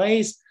and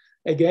clays.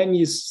 Again,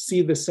 you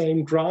see the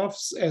same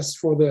graphs as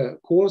for the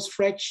coarse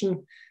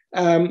fraction.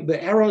 The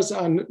errors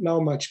are now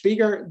much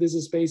bigger. This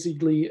is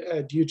basically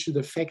due to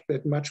the fact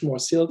that much more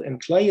silt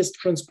and clay is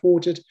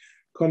transported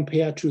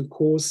compared to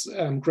coarse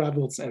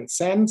gravels and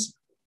sands.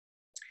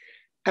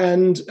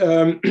 And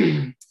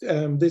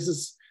this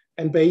is,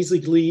 and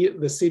basically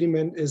the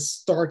sediment is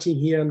starting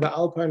here in the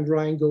Alpine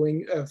Rhine,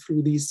 going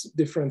through these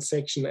different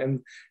sections and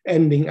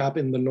ending up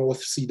in the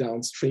North Sea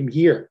downstream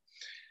here.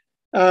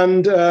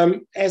 And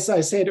as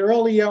I said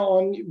earlier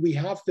on, we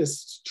have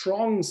this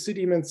strong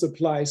sediment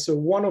supply. So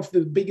one of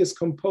the biggest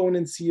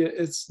components here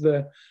is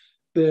the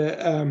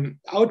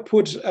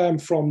output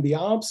from the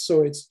Alps.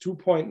 So it's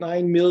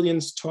 2.9 million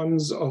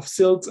tons of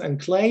silts and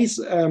clays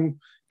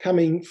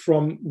coming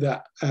from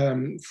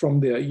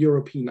the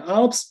European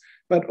Alps.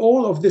 But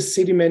all of this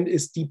sediment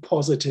is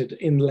deposited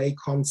in Lake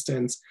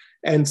Constance.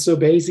 And so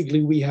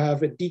basically we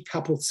have a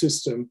decoupled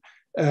system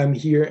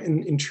here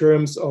in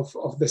terms of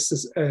the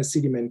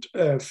sediment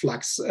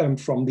flux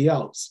from the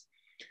Alps.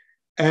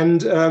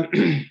 And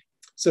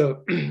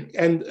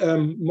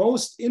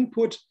most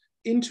input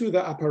into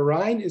the Upper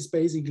Rhine is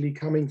basically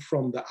coming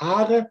from the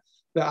Aare.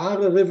 The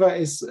Aare River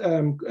is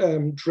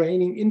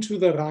draining into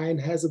the Rhine,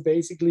 has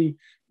basically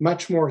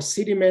much more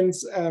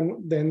sediments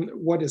than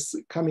what is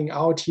coming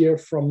out here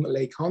from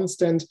Lake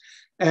Constant.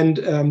 And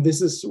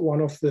this is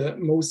one of the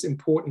most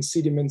important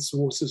sediment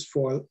sources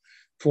for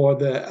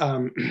the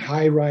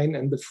High Rhine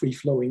and the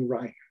free-flowing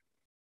Rhine.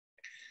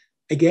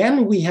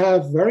 Again, we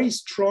have very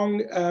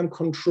strong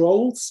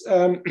controls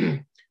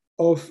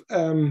of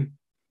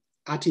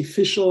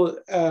artificial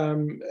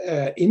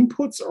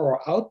inputs or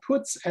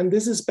outputs. And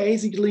this is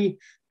basically,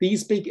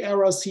 these big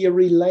arrows here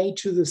relate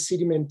to the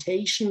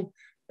sedimentation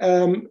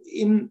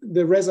in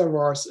the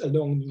reservoirs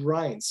along the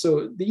Rhine.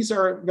 So these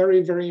are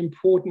very, very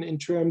important in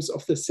terms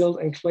of the silt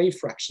and clay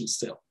fraction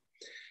still.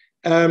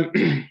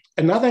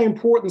 Another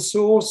important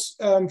source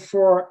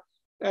for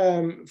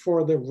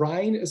the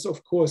Rhine is,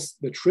 of course,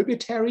 the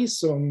tributaries.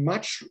 So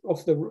much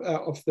of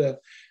the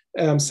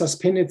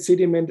suspended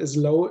sediment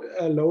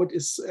load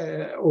is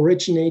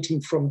originating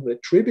from the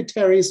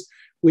tributaries,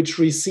 which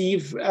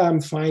receive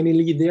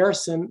finally their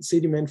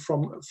sediment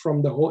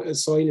from the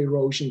soil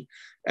erosion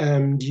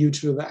due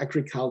to the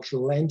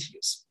agricultural land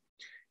use.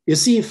 You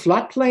see,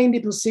 floodplain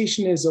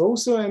deposition is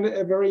also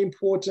a very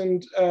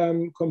important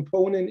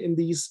component in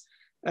these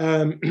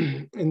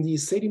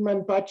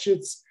sediment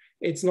budgets.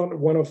 It's not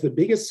one of the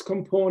biggest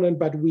component,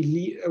 but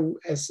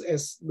as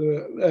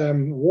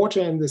the water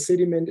and the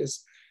sediment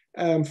is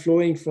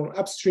flowing from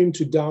upstream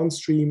to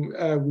downstream,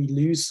 we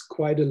lose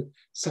quite a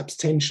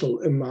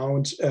substantial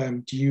amount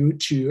due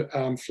to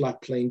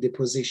floodplain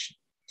deposition.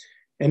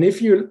 And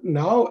if you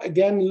now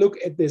again look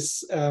at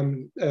this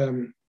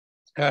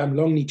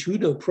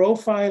longitudinal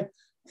profile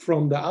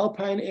from the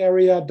Alpine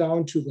area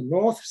down to the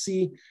North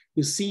Sea,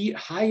 you see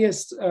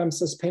highest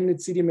suspended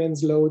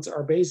sediments loads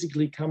are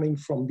basically coming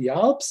from the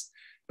Alps,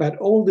 but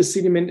all the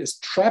sediment is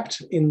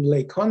trapped in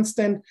Lake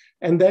Constant.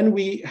 And then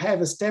we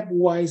have a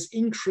stepwise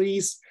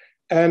increase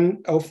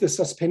of the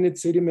suspended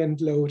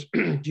sediment load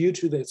due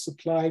to the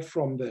supply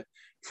from the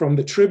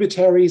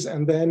tributaries.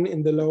 And then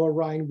in the lower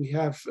Rhine, we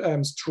have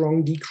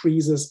strong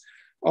decreases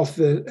of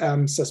the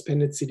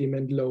suspended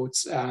sediment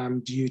loads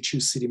due to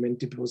sediment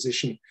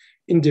deposition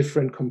in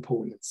different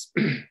components.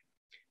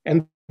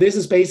 And this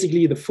is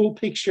basically the full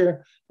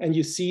picture. And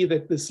you see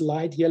that this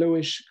light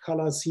yellowish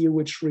colors here,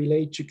 which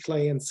relate to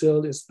clay and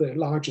silt, is the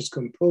largest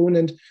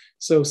component.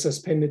 So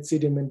suspended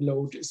sediment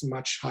load is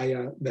much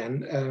higher than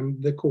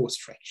the coarse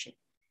fraction.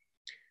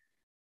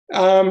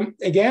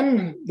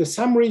 Again, the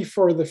summary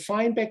for the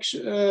fine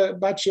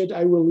budget,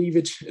 I will leave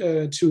it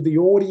to the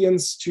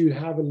audience to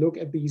have a look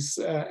at these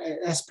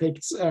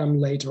aspects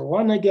later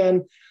on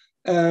again.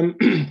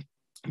 And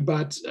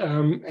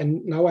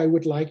now I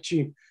would like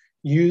to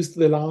use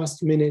the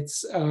last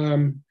minutes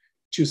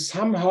to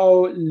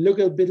somehow look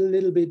a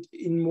little bit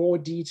in more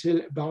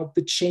detail about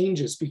the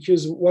changes,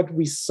 because what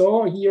we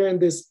saw here in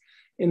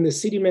the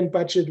sediment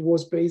budget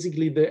was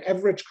basically the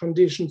average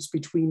conditions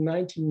between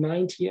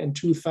 1990 and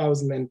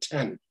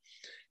 2010.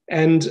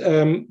 And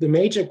the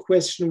major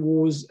question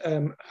was,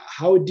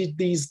 how did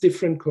these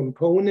different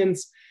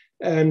components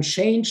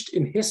changed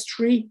in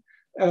history,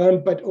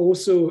 but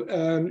also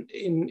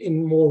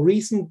in more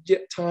recent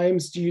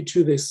times due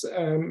to this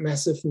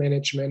massive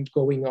management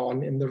going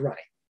on in the Rhine.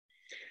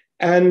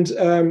 And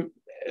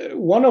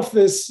one of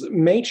this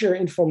major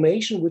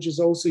information, which is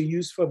also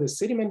used for the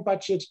sediment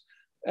budget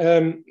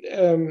along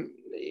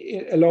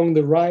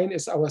the Rhine,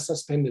 is our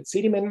suspended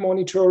sediment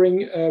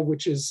monitoring,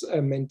 which is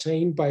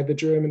maintained by the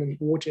German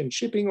Water and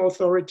Shipping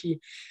Authority,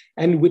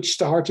 and which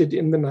started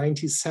in the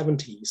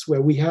 1970s,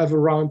 where we have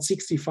around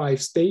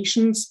 65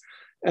 stations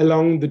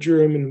along the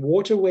German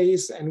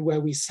waterways, and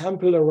where we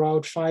sample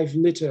around 5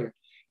 liter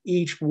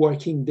each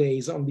working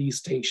days on these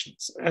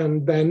stations.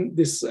 And then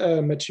this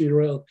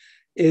material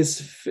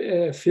is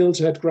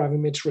filtered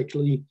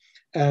gravimetrically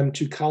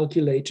to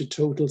calculate the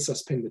total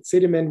suspended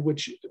sediment,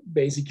 which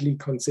basically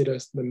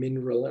considers the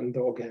mineral and the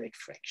organic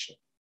fraction.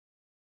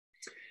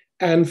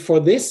 And for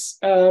this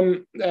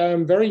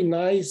very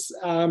nice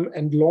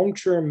and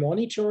long-term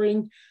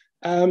monitoring,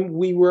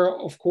 we were,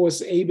 of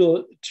course,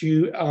 able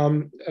to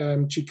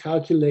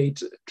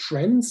calculate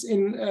trends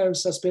in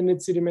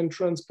suspended sediment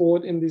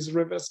transport in these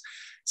rivers,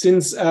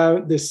 since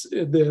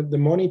the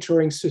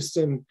monitoring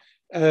system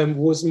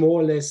was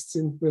more or less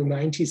since the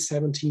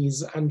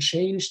 1970s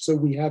unchanged. So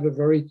we have a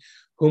very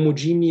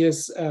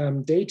homogeneous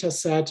data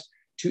set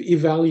to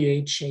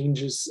evaluate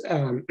changes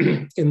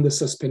in the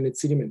suspended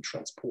sediment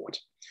transport.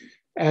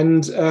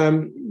 And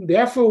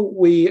therefore,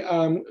 we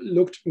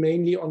looked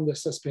mainly on the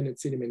suspended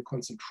sediment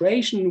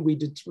concentration. We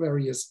did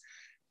various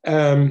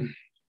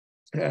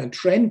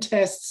trend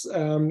tests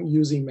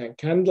using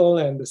Mann-Kendall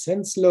and the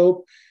Sense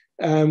slope.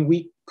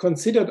 We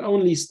considered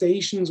only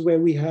stations where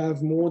we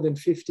have more than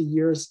 50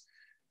 years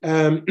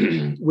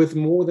with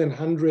more than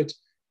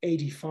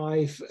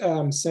 185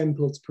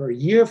 samples per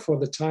year for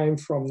the time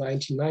from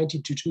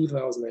 1990 to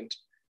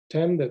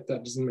 2010. That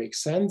doesn't make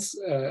sense.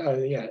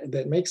 Yeah,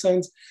 that makes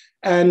sense.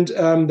 And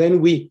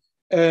then we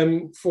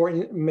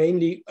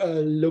mainly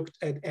looked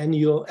at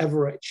annual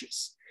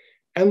averages.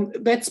 And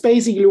that's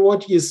basically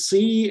what you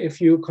see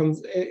if you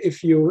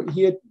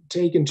here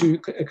take into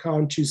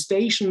account two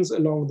stations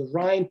along the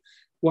Rhine.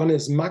 One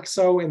is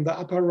Maxau in the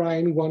Upper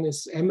Rhine, one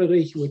is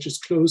Emmerich, which is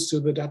close to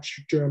the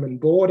Dutch-German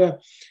border.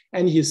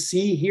 And you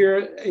see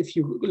here, if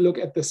you look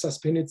at the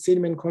suspended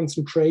sediment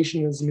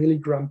concentration as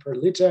milligram per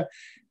liter,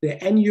 the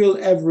annual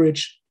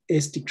average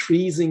is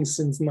decreasing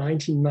since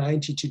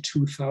 1990 to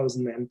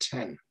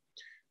 2010.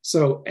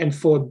 So, and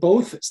for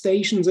both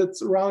stations,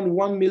 it's around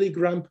 1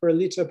 milligram per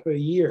liter per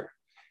year.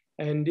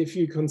 And if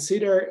you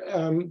consider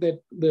that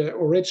the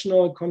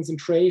original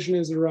concentration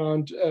is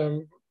around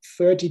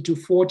 30 to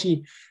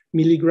 40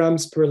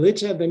 milligrams per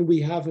liter, then we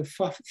have a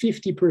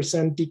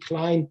 50%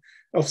 decline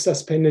of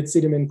suspended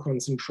sediment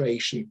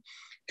concentration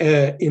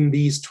in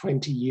these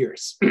 20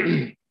 years.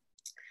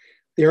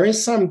 There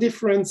is some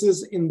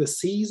differences in the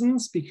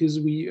seasons because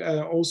we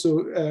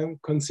also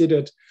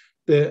considered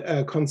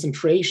the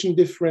concentration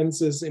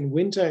differences in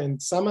winter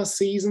and summer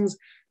seasons.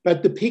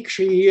 But the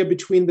picture here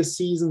between the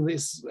seasons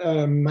is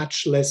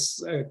much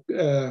less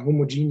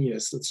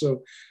homogeneous.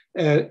 So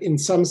in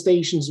some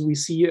stations, we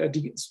see a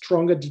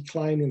stronger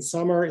decline in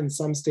summer. In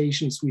some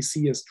stations, we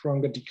see a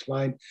stronger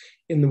decline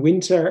in the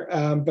winter.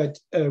 But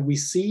we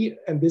see,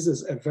 and this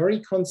is a very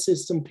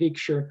consistent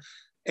picture,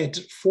 at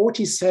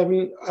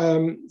 47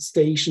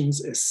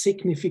 stations, a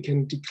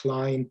significant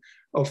decline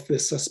of the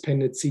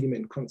suspended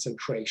sediment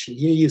concentration.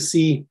 Here you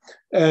see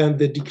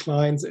the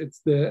declines, it's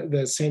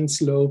the sand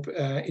slope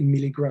in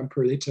milligram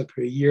per liter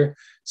per year.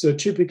 So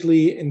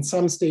typically in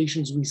some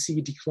stations, we see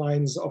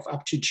declines of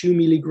up to 2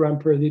 milligram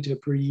per liter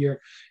per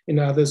year. In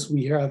others,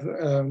 we have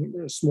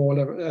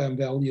smaller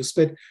values.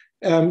 But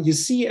you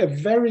see a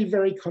very,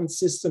 very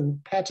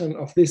consistent pattern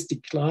of this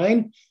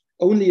decline.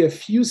 Only a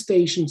few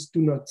stations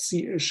do not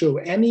show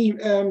any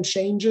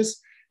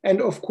changes.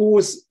 And of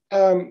course,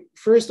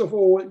 first of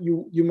all,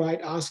 you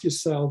might ask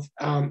yourself,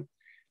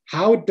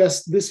 how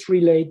does this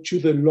relate to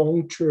the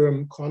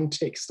long-term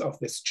context of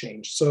this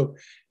change? So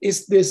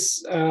is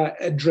this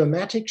a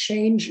dramatic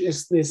change?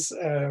 Is this,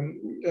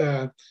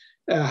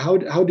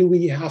 how do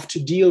we have to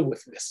deal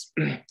with this?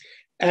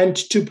 And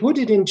to put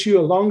it into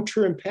a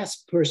long-term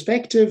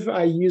perspective,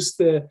 I use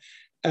the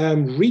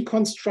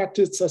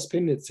reconstructed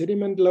suspended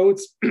sediment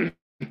loads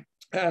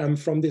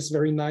from this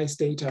very nice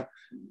data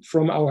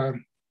from our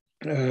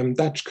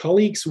Dutch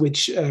colleagues,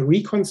 which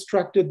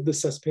reconstructed the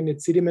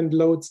suspended sediment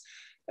loads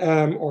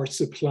or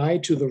supply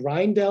to the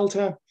Rhine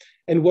Delta.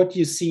 And what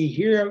you see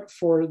here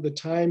for the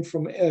time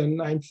from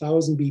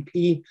 9,000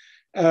 BP,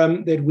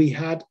 that we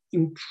had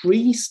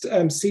increased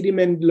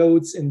sediment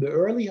loads in the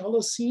early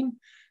Holocene,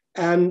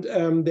 and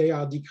they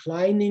are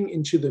declining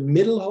into the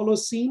middle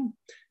Holocene,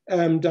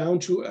 down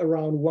to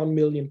around 1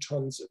 million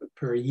tons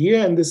per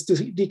year. And this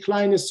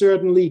decline is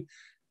certainly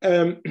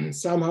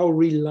somehow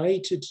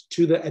related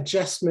to the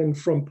adjustment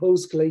from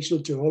post-glacial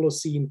to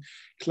Holocene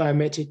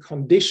climatic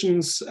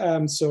conditions.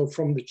 So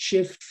from the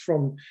shift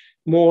from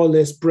more or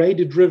less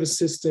braided river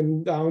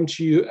system down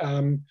to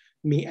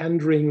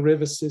meandering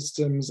river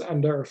systems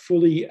under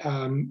fully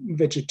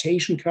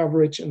vegetation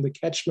coverage in the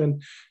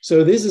catchment.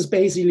 So this is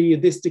basically,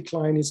 this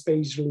decline is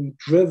basically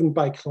driven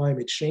by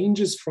climate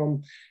changes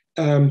from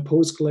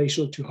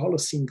post-glacial to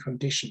Holocene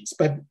conditions.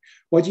 But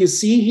what you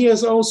see here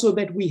is also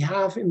that we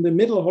have in the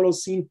middle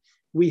Holocene,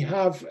 we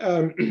have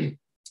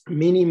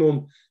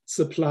minimum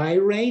supply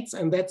rates,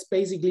 and that's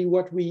basically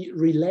what we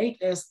relate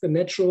as the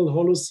natural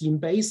Holocene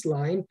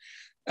baseline,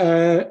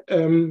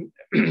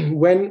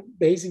 when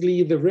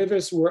basically the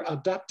rivers were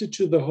adapted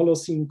to the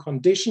Holocene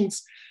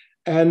conditions.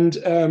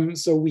 And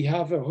so we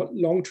have a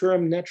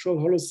long-term natural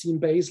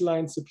Holocene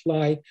baseline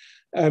supply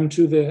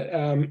to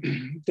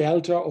the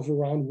delta of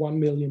around 1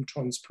 million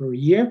tons per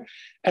year.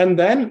 And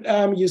then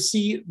you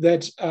see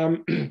that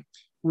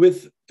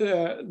with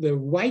the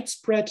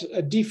widespread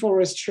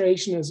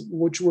deforestation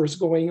which was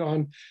going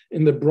on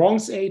in the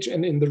Bronze Age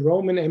and in the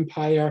Roman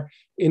Empire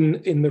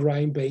in the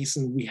Rhine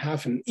Basin, we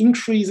have an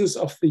increases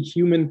of the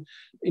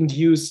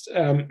human-induced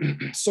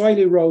soil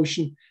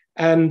erosion.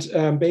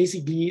 And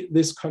basically,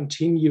 this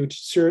continued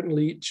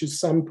certainly to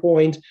some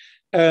point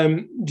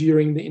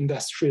during the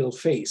industrial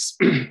phase.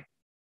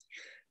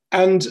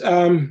 And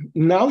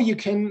now you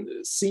can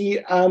see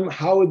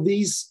how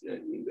these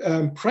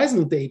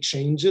present-day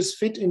changes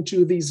fit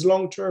into these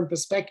long-term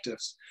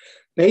perspectives.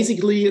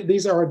 Basically,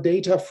 these are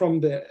data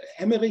from the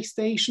Emmerich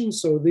station.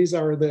 So these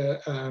are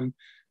the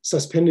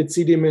suspended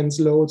sediments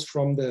loads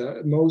from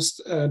the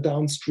most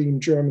downstream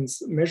German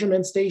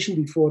measurement station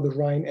before the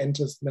Rhine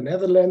enters the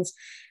Netherlands.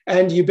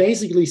 And you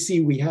basically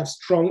see we have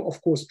strong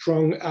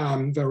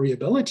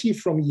variability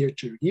from year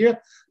to year,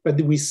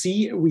 but we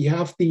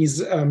have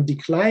these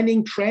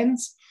declining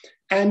trends.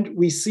 And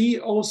we see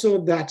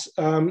also that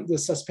the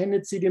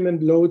suspended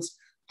sediment loads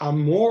are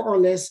more or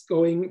less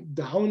going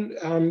down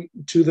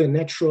to the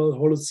natural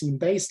Holocene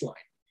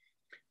baseline.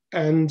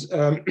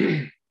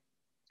 And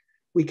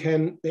we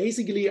can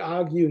basically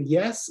argue,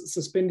 yes,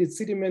 suspended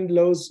sediment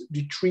loads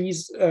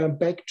decrease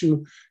back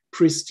to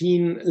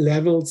pristine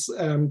levels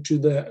to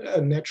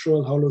the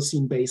natural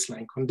Holocene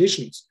baseline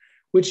conditions,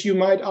 which you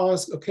might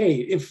ask, okay,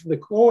 if the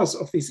cause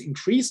of these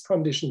increased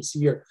conditions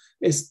here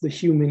is the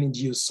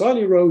human-induced soil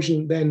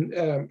erosion, then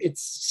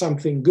it's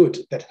something good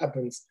that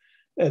happens,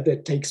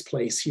 that takes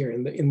place here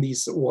in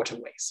these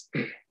waterways.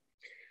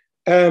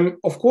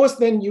 Of course,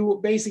 then you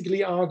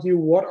basically argue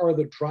what are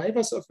the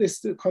drivers of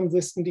this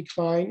consistent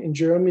decline in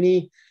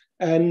Germany.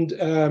 And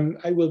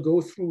I will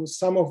go through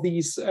some of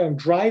these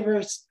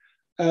drivers.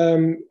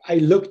 I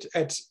looked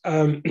at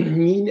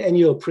mean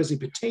annual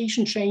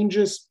precipitation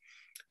changes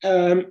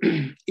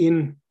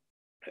in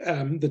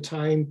the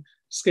time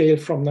scale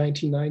from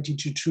 1990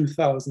 to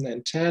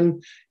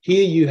 2010.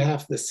 Here you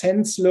have the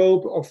send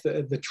slope of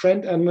the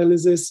trend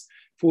analysis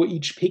for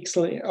each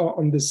pixel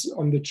on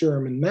the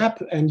German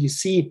map. And you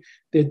see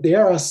that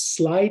there are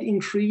slight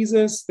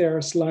increases, there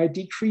are slight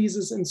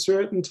decreases in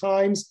certain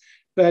times,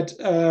 but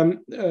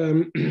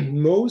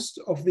most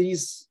of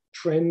these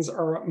trends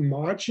are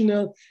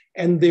marginal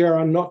and they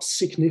are not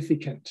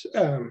significant.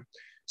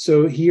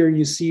 So here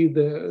you see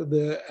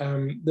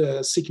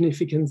the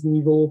significance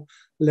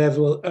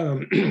level,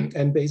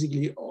 and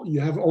basically you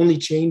have only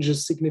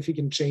changes,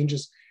 significant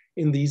changes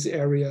in these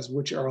areas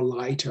which are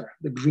lighter.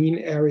 The green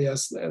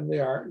areas,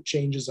 their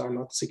changes are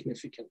not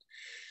significant.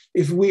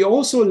 If we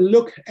also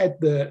look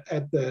at the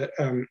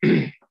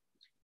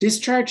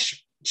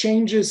discharge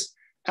changes,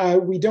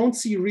 we don't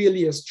see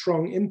really a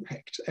strong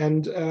impact.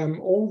 And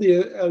all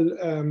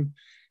the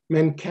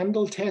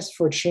Mann-Kendall tests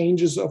for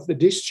changes of the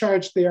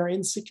discharge, they are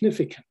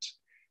insignificant.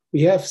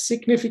 We have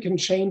significant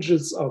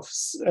changes of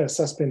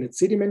suspended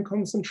sediment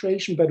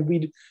concentration, but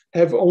we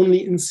have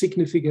only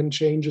insignificant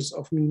changes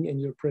of mean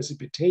annual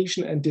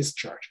precipitation and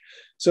discharge.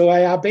 So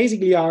I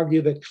basically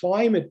argue that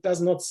climate does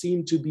not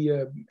seem to be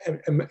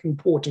an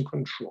important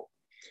control.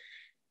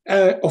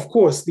 Of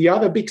course, the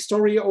other big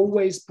story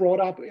always brought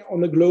up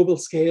on a global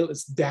scale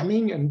is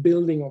damming and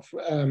building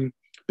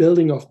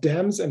of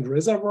dams and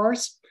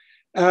reservoirs.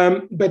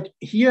 But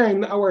here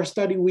in our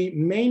study, we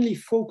mainly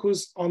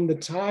focus on the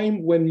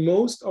time when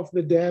most of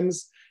the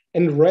dams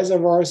and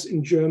reservoirs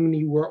in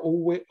Germany were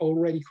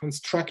already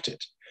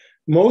constructed.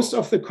 Most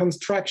of the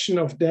construction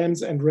of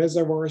dams and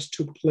reservoirs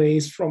took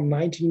place from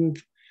 19 to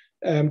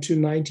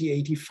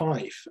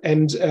 1985.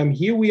 And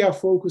here we are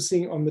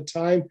focusing on the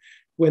time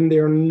when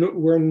there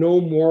were no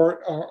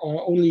more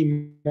or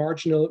only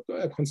marginal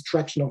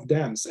construction of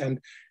dams. And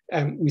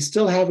we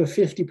still have a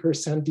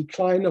 50%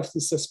 decline of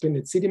the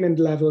suspended sediment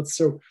levels.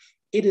 So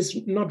it is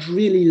not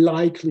really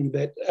likely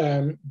that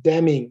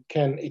damming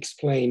can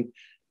explain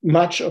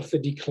much of the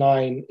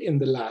decline in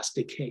the last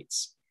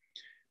decades.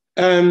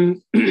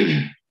 Then,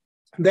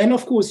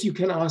 of course, you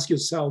can ask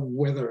yourself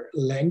whether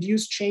land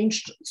use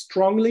changed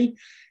strongly.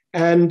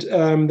 And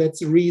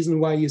that's the reason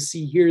why you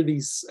see here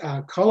these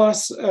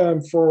colors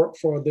for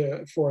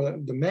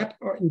the map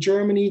in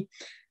Germany.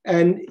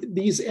 And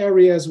these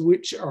areas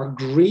which are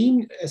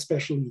green,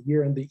 especially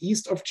here in the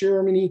east of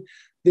Germany,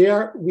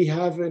 there we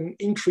have an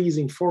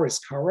increasing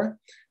forest cover.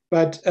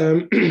 But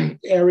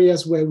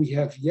areas where we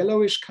have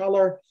yellowish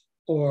color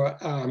or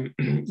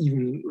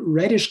even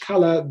reddish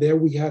color, there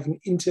we have an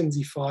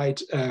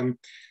intensified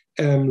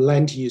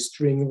land use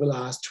during the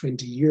last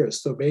 20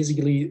 years. So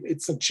basically,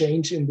 it's a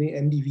change in the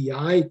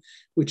NDVI,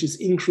 which is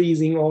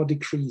increasing or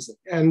decreasing.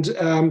 And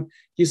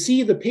you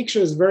see the picture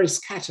is very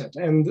scattered.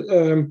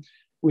 And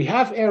we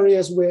have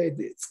areas where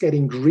it's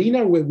getting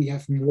greener, where we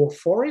have more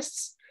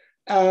forests.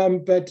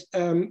 But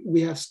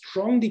we have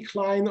strong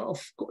decline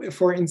of,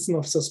 for instance,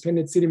 of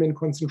suspended sediment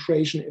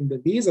concentration in the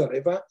Weser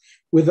River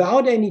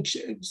without any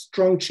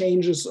strong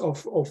changes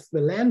of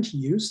the land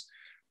use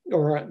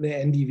or the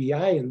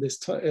NDVI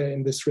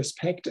in this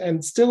respect.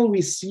 And still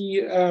we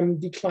see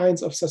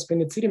declines of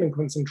suspended sediment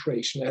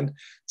concentration. And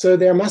so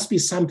there must be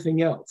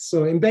something else.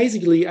 So and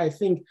basically, I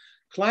think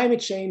climate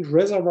change,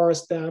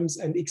 reservoirs, dams,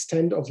 and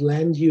extent of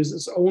land use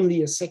is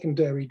only a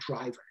secondary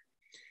driver.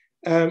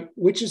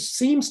 Which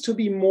seems to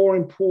be more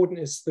important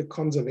is the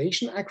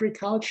conservation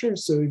agriculture.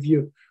 So if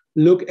you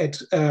look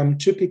at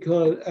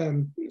typical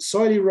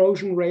soil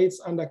erosion rates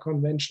under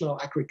conventional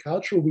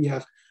agriculture, we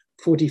have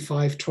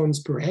 45 tons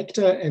per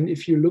hectare. And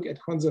if you look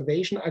at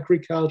conservation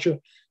agriculture,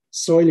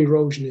 soil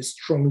erosion is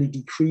strongly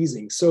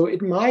decreasing. So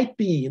it might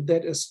be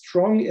that a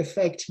strong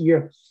effect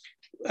here,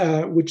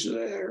 which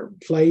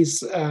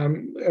plays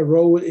a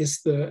role,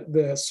 is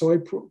the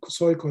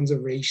soil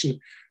conservation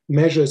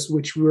measures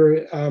which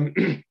were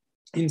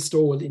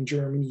installed in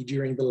Germany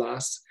during the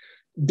last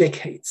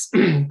decades.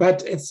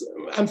 But it's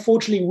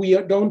unfortunately, we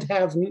don't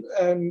have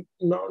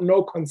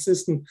no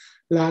consistent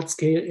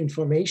large-scale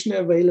information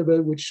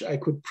available, which I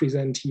could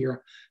present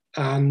here.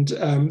 And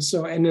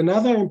and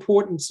another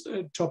important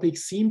topic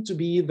seemed to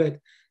be that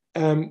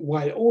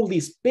while all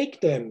these big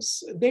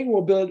dams, they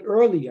were built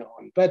early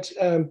on, but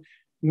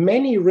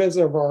many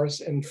reservoirs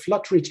and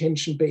flood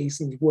retention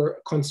basins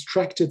were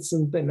constructed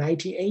since the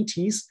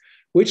 1980s,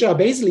 which are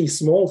basically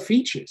small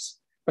features.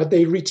 But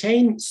they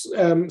retain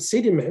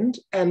sediment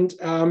and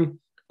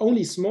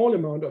only small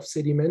amount of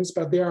sediments,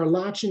 but they are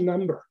large in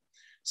number.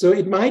 So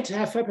it might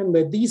have happened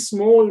that these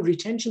small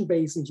retention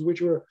basins,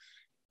 which were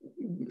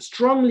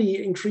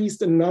strongly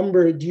increased in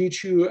number due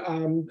to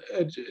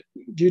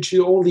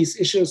all these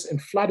issues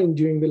and flooding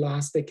during the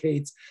last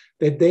decades,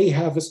 that they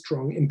have a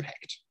strong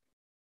impact.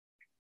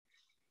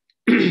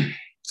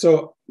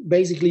 So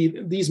basically,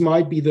 these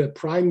might be the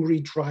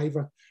primary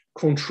driver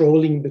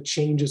controlling the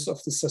changes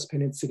of the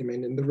suspended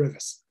sediment in the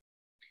rivers.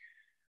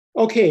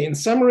 Okay, in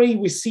summary,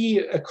 we see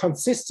a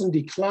consistent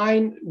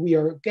decline. We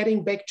are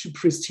getting back to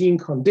pristine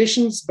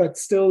conditions, but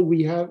still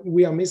we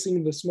are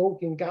missing the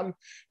smoking gun,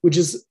 which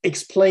is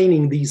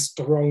explaining these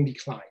strong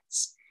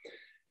declines.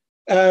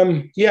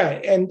 Yeah,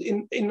 and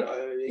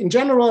in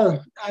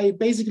general, I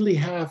basically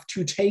have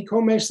two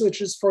take-home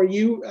messages for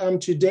you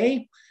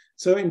today.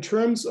 So in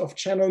terms of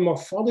channel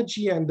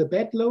morphology and the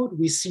bed load,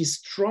 we see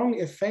strong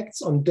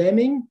effects on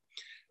damming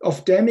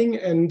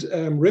and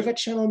river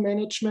channel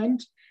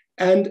management.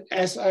 And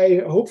as I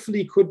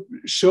hopefully could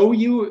show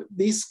you,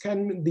 these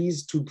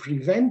to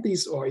prevent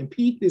these or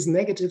impede these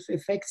negative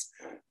effects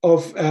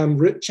of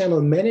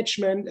channel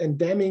management and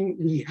damming,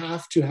 we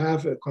have to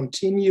have a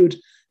continued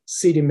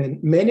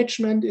sediment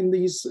management in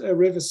these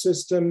river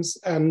systems.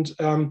 And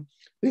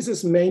this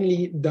is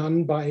mainly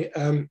done by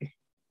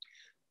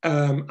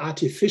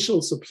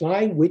artificial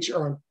supply, which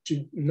are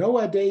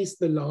nowadays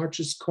the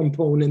largest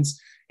components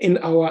in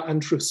our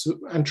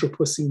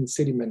Anthropocene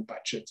sediment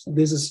budget.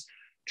 This is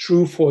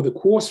true for the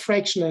coarse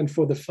fraction and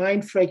for the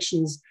fine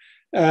fractions.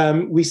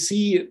 We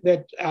see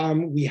that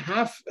we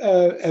have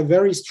a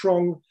very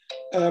strong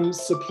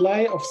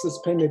supply of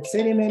suspended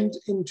sediment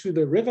into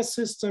the river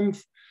system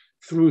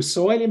through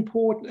soil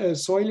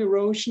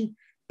erosion.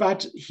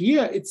 But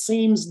here it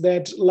seems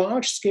that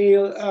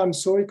large-scale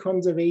soil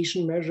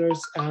conservation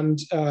measures and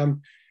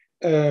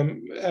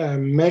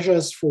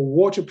measures for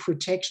water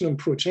protection and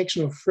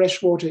protection of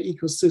freshwater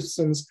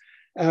ecosystems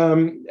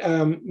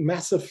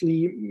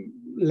massively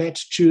led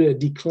to a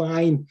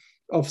decline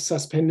of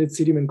suspended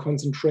sediment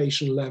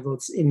concentration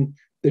levels in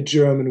the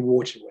German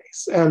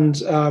waterways. And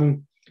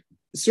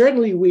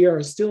certainly we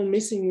are still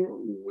missing,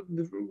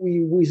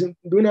 we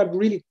do not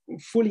really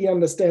fully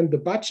understand the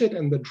budget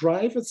and the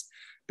drivers,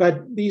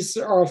 but these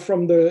are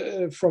from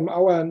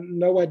our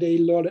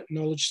nowadays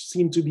knowledge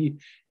seem to be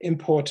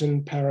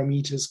important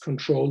parameters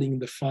controlling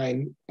the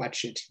fine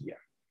budget here.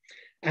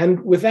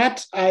 And with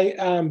that,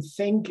 I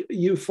thank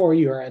you for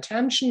your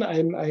attention.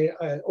 I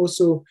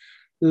also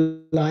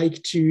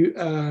like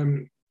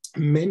to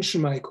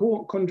mention my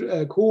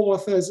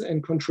co-authors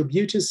and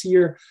contributors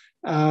here,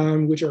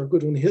 which are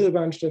Gudrun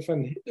Hilband,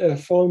 Stefan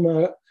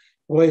Vollmer,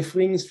 Roy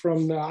Frings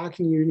from the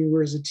Aachen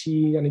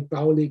University, Yannick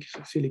Baulig,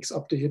 Felix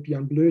Opdehip,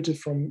 Jan Blöte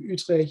from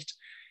Utrecht,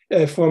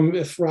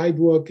 from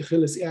Freiburg,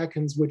 Gilles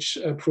Erkens, which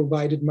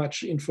provided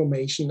much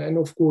information, and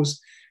of course,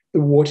 the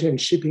Water and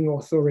Shipping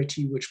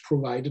Authority, which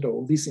provided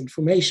all this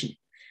information.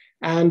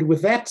 And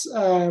with that,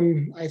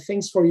 I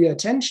thanks for your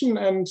attention,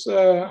 and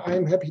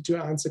I'm happy to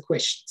answer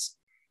questions.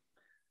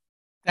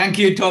 Thank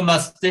you,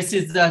 Thomas. This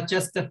is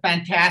just a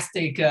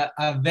fantastic,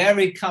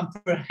 very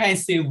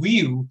comprehensive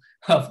view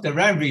of the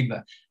Rhine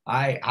River.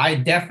 I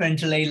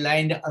definitely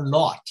learned a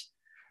lot.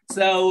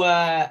 So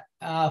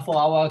for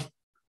our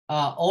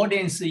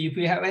audience, if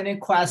you have any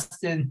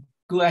question,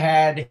 go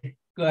ahead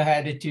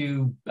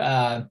to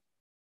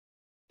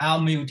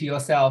unmute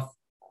yourself.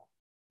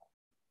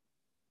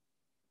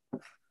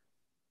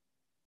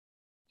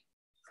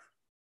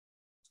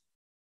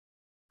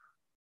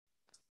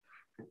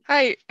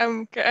 Hi,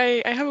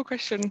 I have a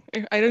question.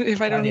 I don't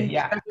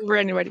remember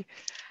anybody.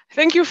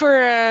 Thank you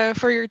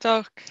for your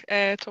talk,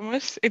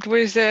 Thomas. It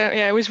was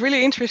it was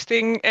really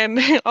interesting and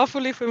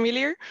awfully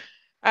familiar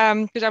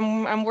because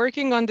I'm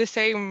working on the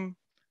same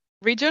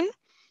region,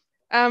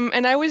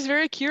 and I was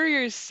very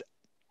curious,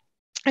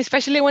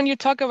 especially when you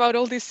talk about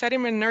all these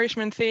sediment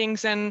nourishment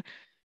things, and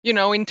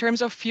in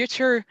terms of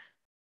future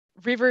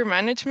river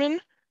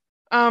management,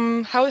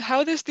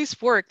 how does this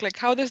work? Like,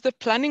 how does the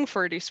planning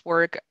for this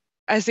work?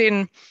 As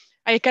in,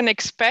 I can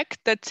expect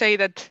that, say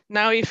that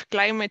now if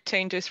climate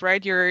changes,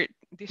 right, your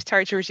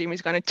discharge regime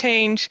is going to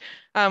change.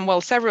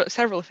 Well,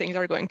 several things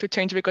are going to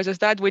change because of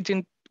that, which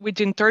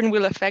in turn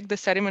will affect the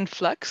sediment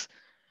flux.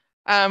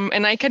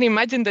 And I can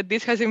imagine that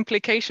this has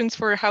implications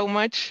for how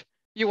much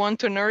you want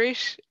to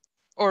nourish,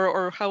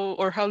 or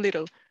how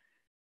little.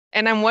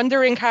 And I'm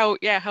wondering how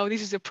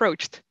this is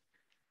approached.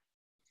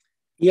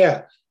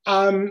 Yeah.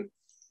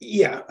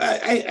 Yeah,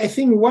 I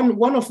think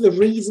one of the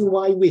reasons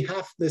why we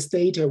have this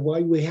data,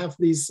 why we have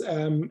these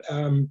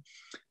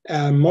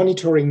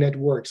monitoring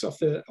networks of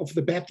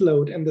the bed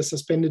load and the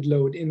suspended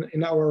load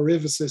in our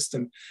river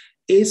system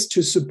is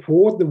to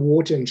support the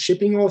Water and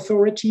Shipping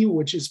Authority,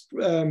 which is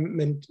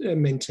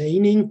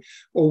maintaining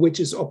or which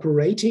is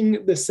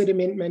operating the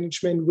sediment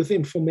management with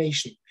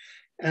information.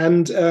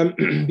 And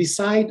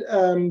beside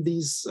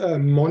these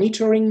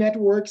monitoring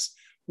networks,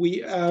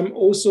 we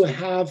also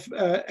have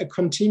a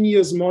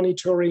continuous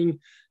monitoring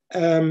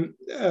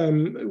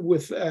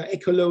with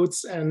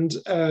echoloads and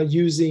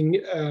using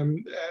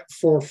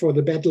for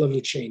the bed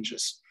level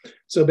changes.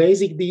 So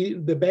basically,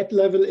 the bed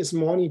level is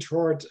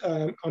monitored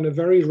on a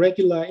very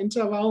regular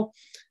interval.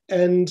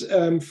 And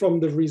from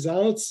the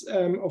results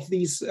of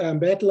these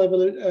bed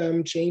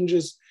level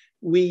changes,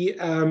 we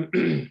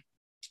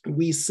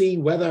we see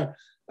whether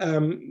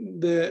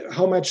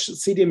how much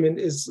sediment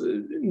is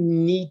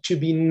need to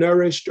be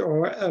nourished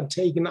or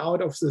taken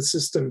out of the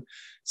system.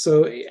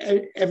 So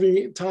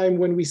every time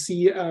when we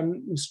see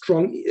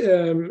strong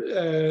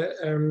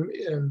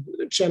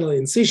channel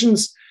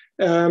incisions,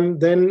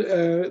 then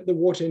the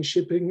water and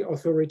shipping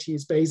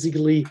authorities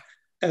basically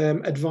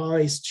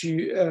advised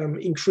to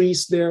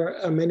increase their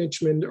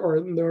management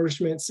or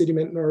nourishment,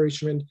 sediment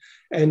nourishment.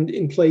 And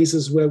in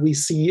places where we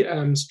see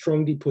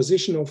strong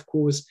deposition, of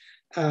course,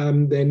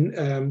 then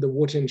the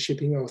water and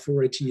shipping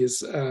authority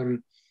is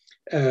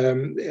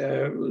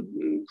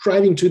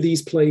driving to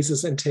these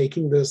places and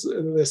taking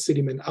the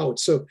sediment out.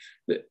 So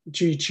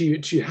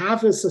to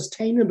have a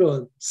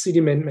sustainable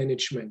sediment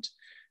management,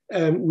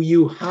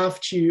 you have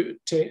to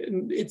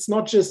it's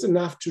not just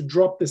enough to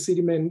drop the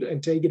sediment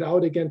and take it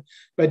out again,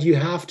 but you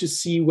have to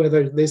see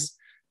whether this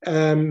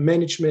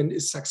management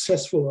is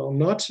successful or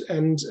not.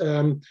 And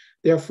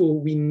therefore,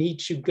 we need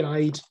to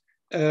guide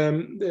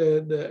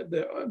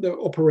the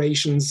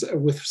operations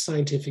with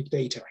scientific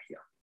data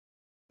here.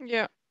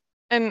 Yeah.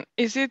 And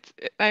is it,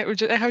 I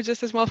have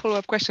just a small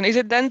follow-up question. Is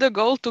it then the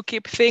goal to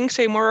keep things,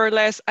 say, more or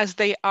less as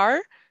they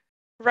are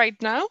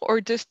right now, or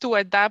just to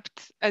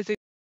adapt as it?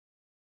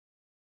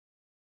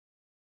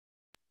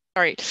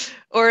 Sorry,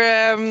 or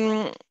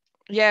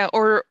yeah,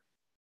 or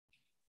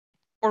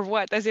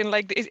what? As in,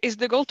 like, is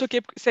the goal to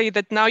keep, say,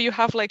 that now you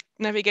have like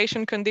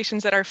navigation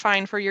conditions that are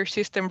fine for your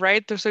system,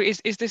 right? So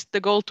is this the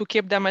goal to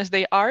keep them as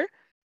they are,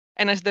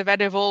 and as the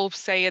vet evolves,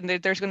 say, and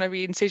there's going to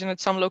be incision at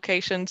some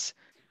locations,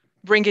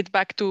 bring it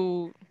back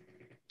to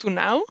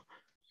now?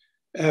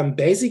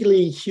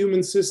 Basically,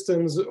 human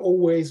systems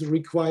always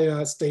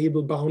require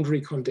stable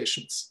boundary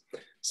conditions.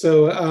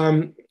 So,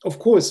 of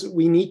course,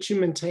 we need to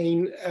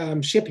maintain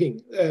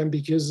shipping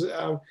because,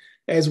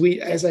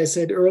 as I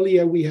said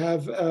earlier, we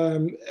have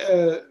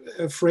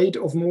a freight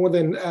of more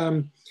than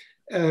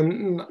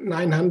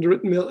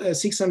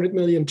 600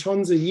 million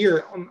tons a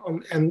year,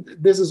 and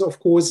this is, of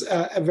course,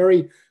 a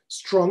very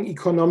strong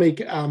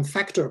economic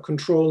factor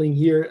controlling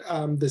here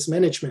this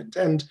management.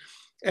 And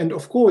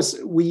of course,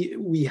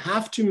 we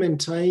have to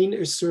maintain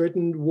a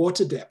certain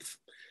water depth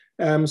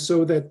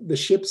so that the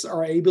ships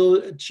are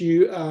able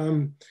to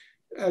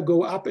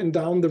go up and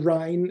down the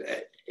Rhine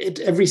at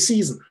every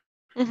season.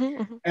 Mm-hmm,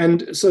 mm-hmm.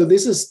 And so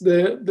this is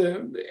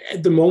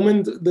at the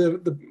moment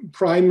the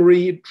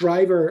primary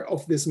driver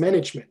of this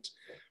management.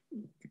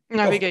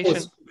 Navigation.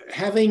 Of course,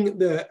 having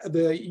the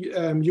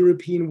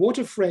European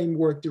Water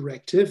Framework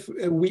Directive,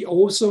 we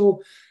also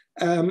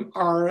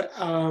are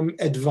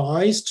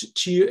advised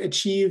to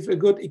achieve a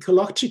good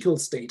ecological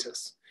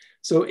status.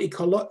 So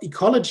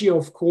ecology,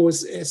 of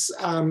course, is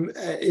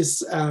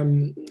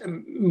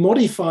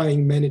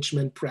modifying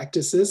management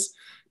practices,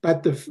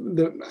 but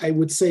I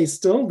would say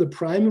still the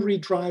primary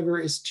driver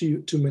is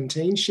to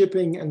maintain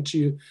shipping and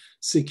to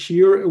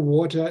secure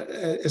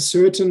a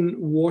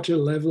certain water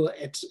level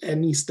at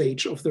any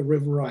stage of the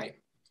River Rhine.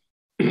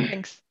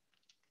 Thanks.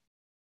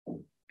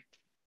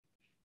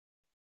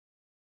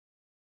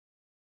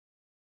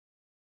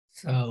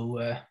 So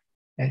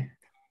I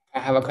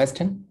have a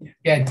question.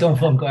 Yeah,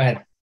 Dongfeng, go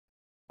ahead.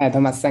 Hi,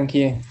 Thomas, thank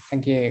you.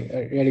 Thank you.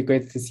 Really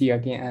great to see you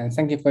again. And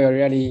thank you for your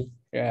really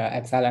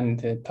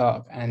excellent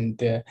talk. And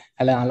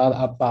I learned a lot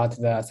about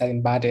the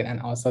sediment budget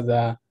and also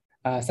the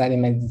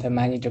sediment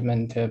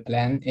management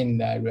plan in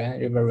the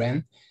River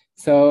Rhine.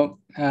 So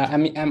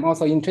I'm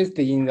also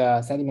interested in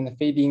the sediment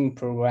feeding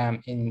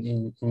program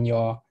in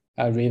your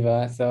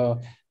river. So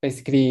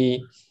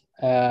basically,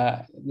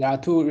 there are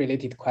two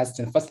related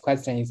questions. First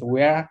question is,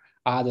 where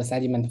are the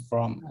sediment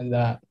from?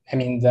 The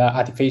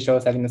artificial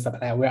sediment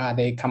supply, where are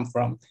they come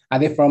from? Are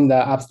they from the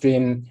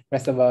upstream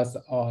reservoirs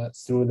or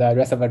through the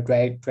reservoir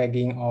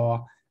dragging,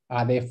 or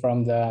are they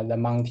from the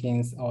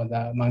mountains or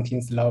the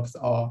mountain slopes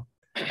or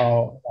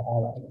so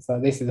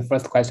this is the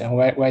first question,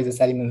 where is the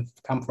sediment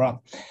come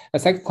from? The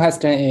second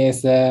question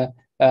is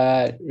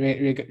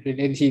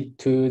related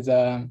to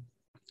the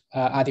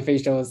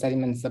artificial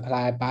sediment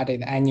supply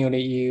budget.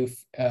 Annually, you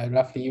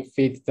roughly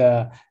feed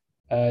the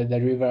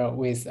river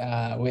with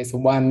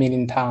 1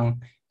 million ton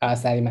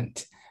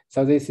sediment.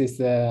 So this is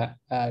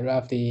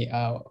roughly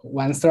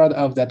 1/3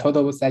 of the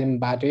total sediment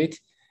budget.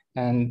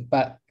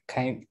 But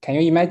can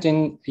you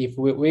imagine if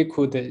we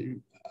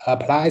could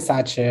apply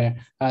such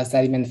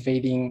sediment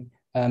feeding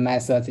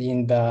methods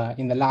in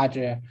the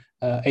larger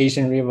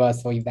Asian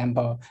rivers? For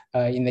example,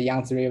 in the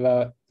Yangtze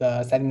River,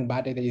 the sediment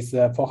budget is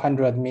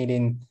 400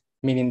 million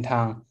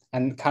ton,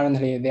 and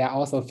currently they are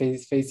also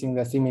facing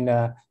the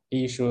similar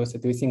issues.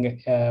 Do you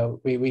think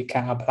we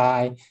can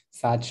apply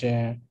such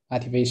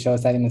artificial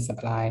sediment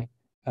supply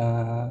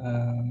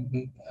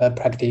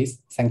practice?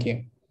 Thank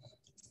you.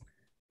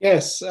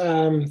 Yes,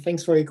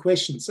 thanks for your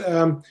questions.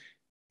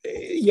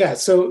 Yeah,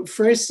 so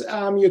first,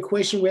 your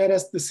question, where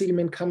does the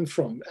sediment come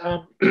from?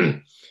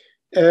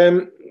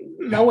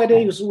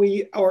 Nowadays,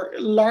 our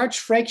large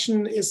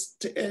fraction is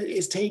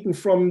taken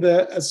from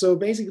so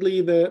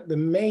basically the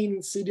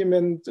main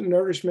sediment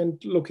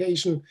nourishment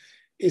location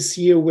is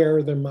here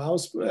where the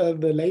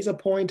the laser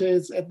pointer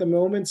is at the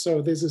moment.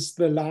 So this is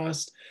the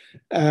last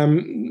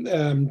dam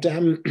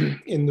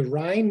in the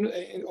Rhine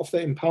of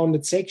the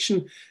impounded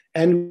section.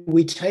 And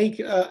we take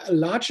a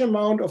large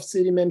amount of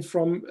sediment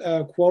from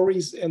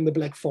quarries in the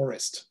Black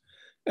Forest,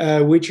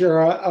 which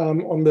are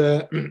on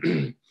the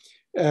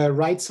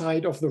right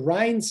side of the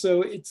Rhine.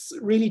 So it's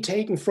really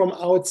taken from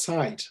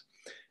outside.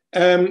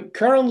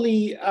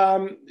 Currently,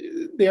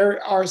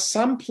 there are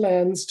some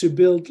plans to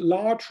build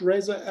large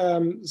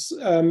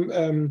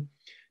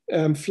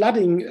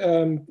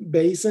flooding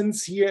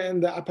basins here in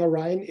the Upper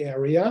Rhine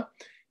area,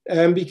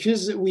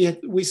 because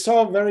we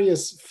saw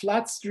various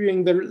floods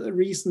during the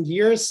recent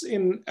years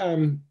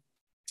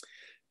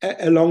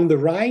along the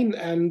Rhine,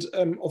 and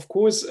of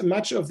course,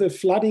 much of the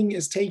flooding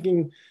is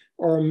taking,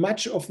 or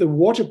much of the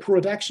water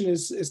production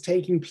is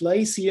taking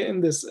place here in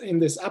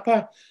this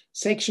upper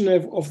section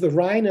of the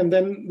Rhine, and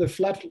then the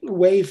flood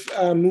wave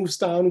moves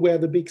down where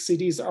the big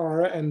cities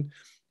are, and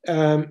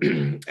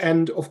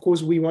of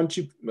course we want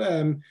to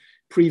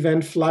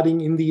prevent flooding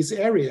in these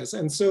areas.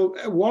 And so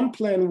one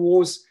plan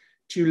was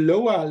to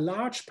lower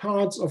large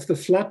parts of the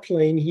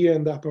floodplain here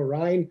in the Upper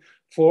Rhine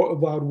for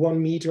about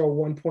 1 meter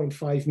or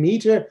 1.5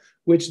 meter,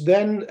 which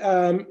then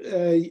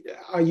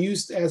are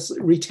used as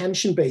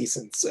retention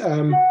basins,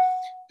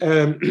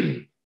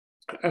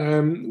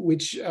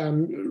 which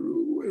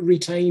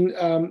retain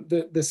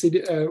the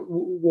city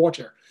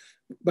water.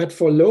 But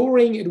for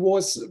lowering, it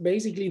was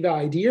basically the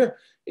idea,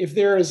 if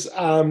there is,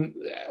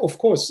 of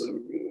course,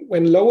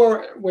 when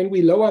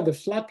we lower the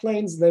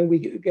floodplains, then we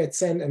get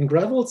sand and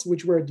gravels,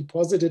 which were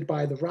deposited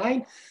by the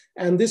Rhine.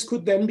 And this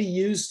could then be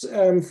used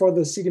for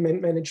the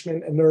sediment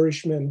management and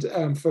nourishment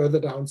further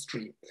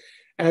downstream.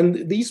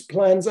 And these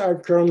plans are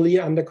currently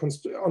under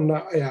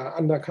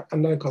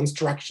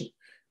construction.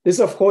 This,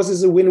 of course,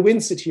 is a win-win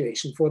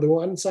situation. For the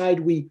one side,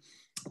 we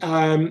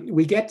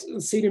get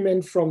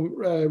sediment from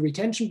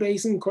retention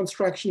basin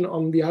construction.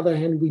 On the other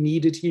hand, we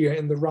need it here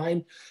in the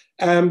Rhine.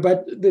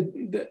 But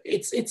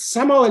it's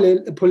somehow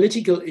a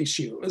political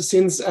issue,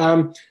 since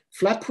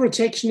flood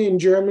protection in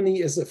Germany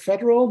is a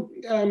federal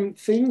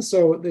thing.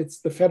 So it's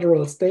the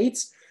federal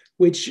states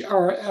which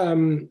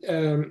govern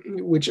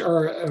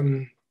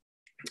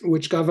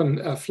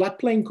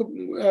floodplain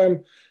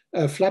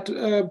flood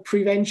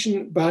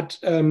prevention, but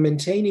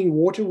maintaining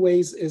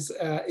waterways is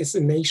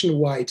a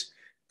nationwide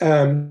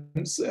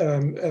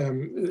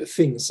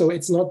thing. So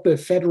it's not the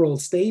federal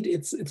state;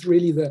 it's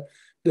really the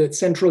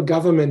central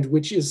government,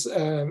 which is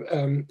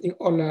under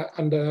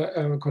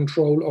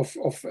control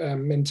of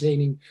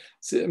maintaining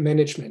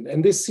management.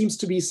 And this seems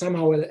to be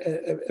somehow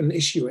an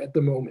issue at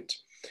the moment.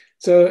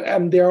 So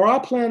there are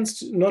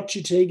plans not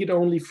to take it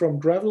only from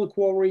gravel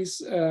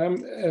quarries,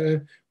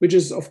 which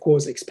is of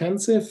course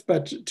expensive,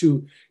 but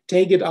to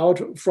take it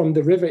out from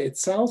the river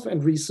itself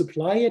and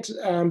resupply it.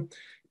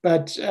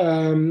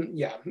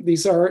 Yeah,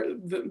 these are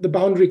the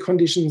boundary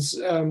conditions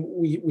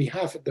we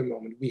have at the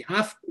moment. We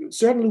have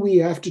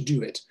to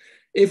do it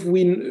if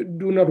we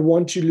do not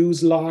want to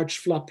lose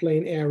large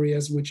floodplain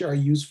areas which are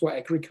used for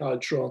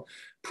agricultural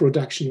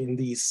production in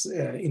these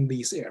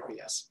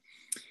areas.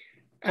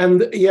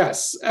 And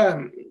yes,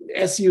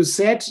 as you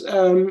said,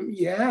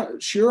 yeah,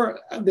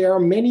 sure, there are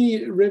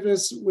many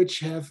rivers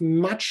which have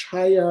much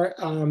higher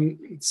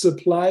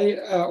supply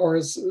or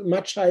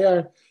much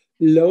higher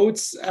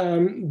loads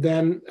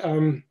than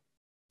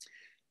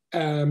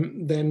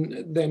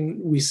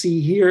we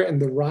see here in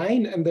the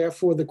Rhine, and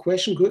therefore the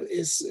question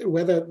is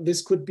whether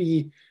this could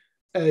be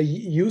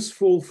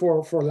useful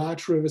for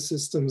large river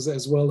systems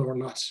as well or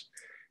not.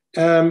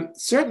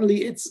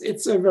 Certainly,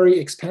 it's a very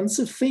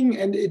expensive thing,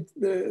 and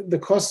the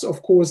costs,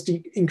 of course,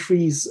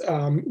 increase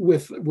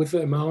with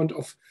the amount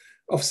of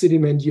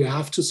sediment you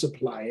have to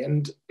supply.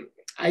 And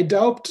I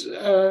doubt,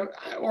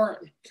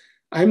 or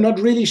I'm not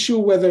really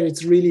sure whether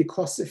it's really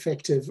cost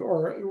effective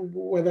or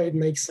whether it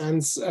makes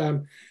sense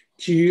to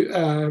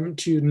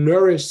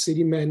nourish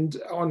sediment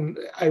on,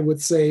 I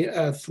would say,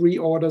 3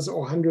 orders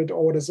or 100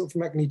 orders of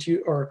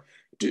magnitude, or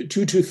 2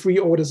 to 3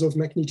 orders of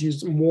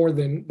magnitude more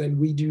than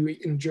we do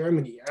in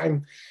Germany.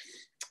 I'm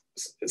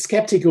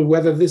skeptical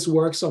whether this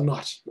works or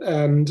not.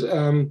 And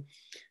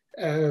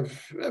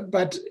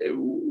but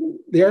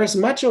there is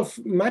much of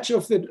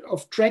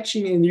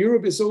dredging in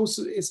Europe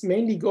is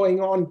mainly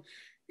going on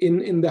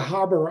in the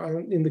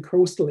harbor, in the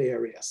coastal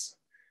areas.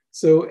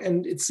 So,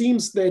 and it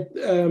seems that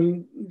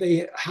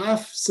they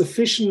have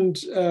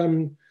sufficient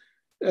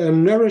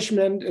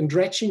nourishment and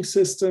dredging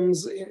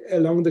systems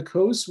along the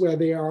coast where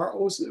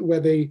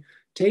they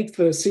take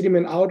the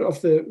sediment out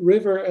of the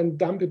river and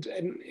dump it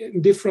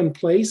in different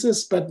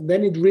places, but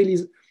then it really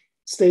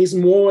stays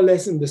more or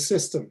less in the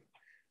system.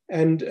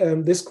 And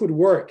this could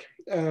work.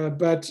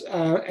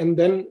 And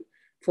then,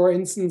 for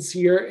instance,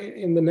 here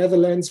in the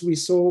Netherlands, we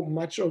saw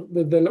much of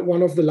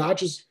one of the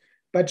largest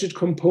budget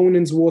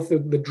components was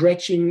the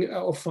dredging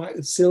of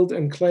silt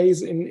and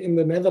clays in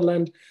the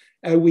Netherlands.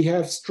 We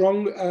have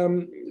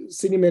strong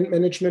sediment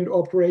management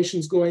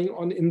operations going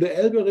on in the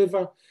Elbe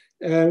River,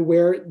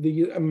 where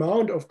the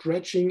amount of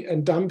dredging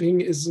and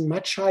dumping is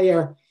much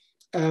higher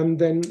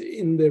than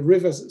in the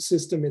river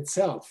system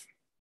itself.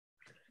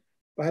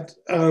 But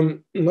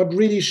not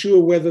really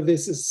sure whether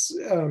this is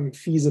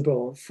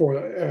feasible for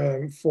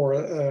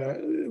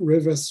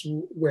rivers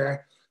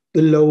where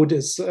the load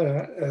is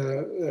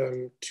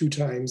 2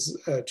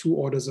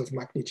 orders of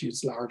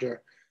magnitudes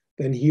larger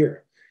than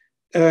here.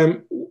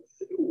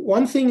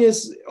 One thing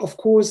is, of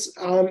course,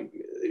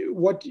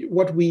 what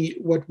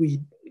we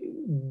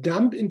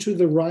dump into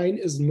the Rhine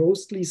is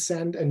mostly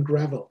sand and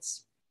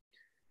gravels.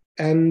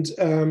 And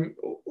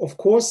of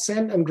course,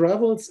 sand and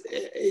gravels,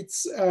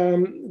 it's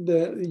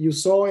you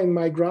saw in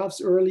my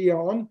graphs earlier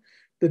on,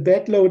 the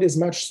bed load is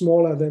much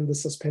smaller than the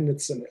suspended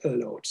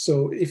load.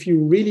 So if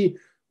you really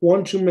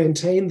want to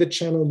maintain the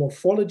channel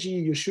morphology,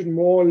 you should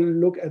more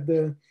look at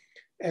the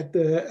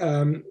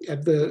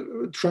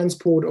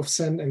transport of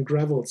sand and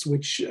gravels,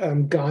 which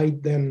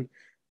guide then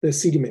the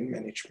sediment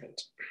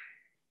management.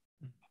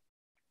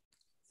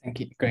 Thank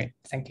you. Great.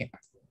 Thank you.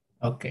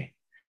 Okay.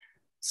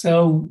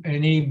 So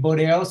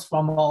anybody else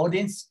from our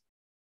audience?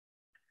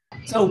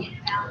 So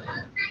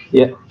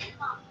yeah.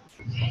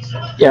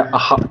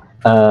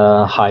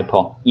 Hi,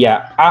 Paul.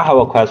 Yeah, I have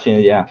a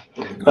question. Yeah.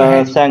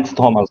 Thanks,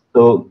 Thomas.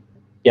 So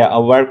yeah,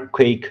 a very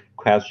quick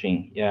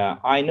question. Yeah,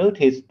 I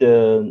noticed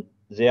there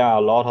are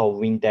a lot of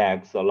wind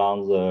decks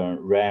along the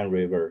Rhine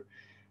River.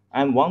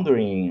 I'm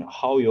wondering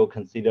how you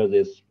consider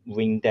this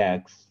wind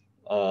decks,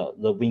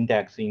 the wind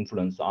decks'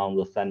 influence on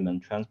the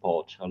sediment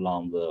transport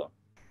along the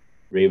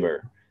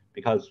river,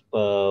 because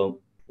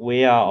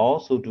we are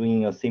also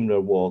doing a similar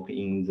work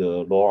in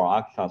the Lower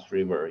Arkansas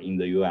River in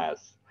the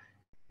U.S.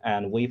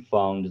 And we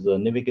found the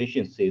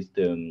navigation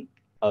system,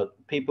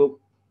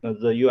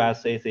 the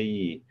US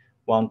ACE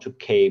want to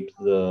keep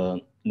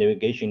the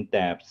navigation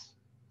depths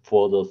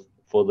for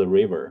the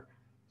river.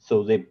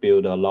 So they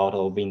build a lot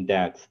of wind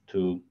decks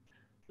to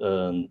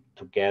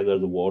gather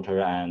the water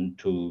and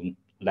to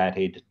let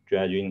it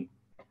dredging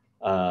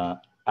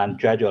and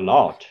dredge a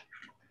lot.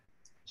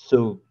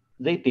 So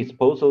they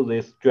dispose of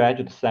this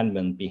dredged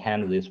sediment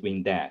behind these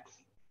wind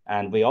decks.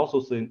 And we also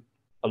see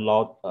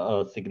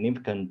a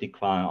significant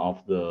decline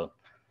of the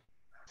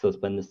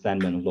suspended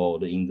sediment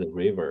load in the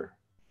river.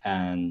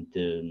 And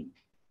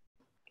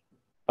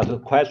but the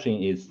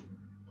question is,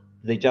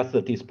 they just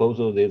dispose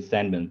of this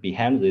sediment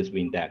behind this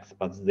wind decks,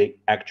 but they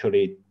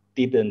actually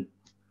didn't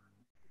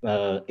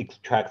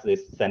extract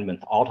this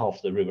sediment out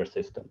of the river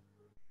system.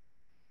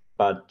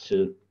 But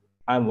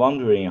I'm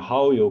wondering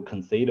how you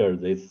consider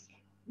this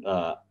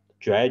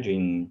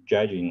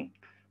dredging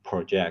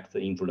project's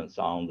influence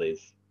on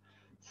this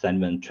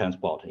sediment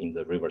transport in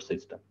the river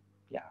system.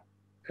 Yeah.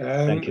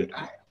 Thank you.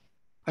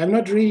 I'm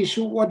not really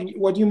sure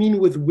what you mean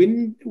with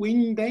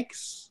wind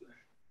decks.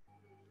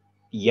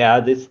 Yeah,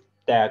 this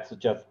decks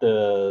just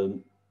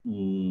how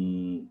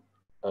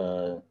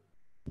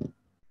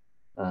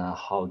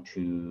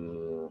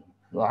to.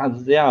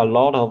 There are a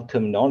lot of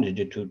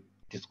terminology to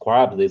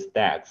describe these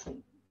decks.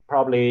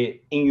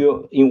 Probably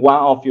in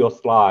one of your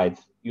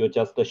slides, you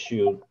just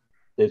show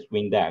this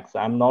wind decks.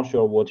 I'm not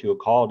sure what you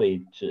called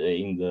it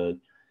in the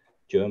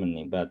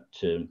Germany, but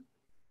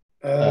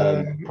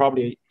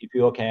probably if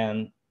you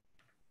can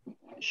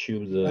show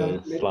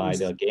the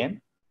slide again.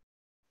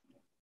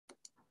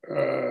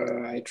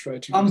 I try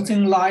to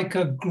something like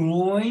a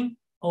groin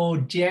or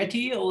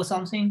jetty or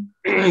something.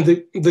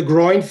 the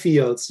groin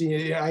fields.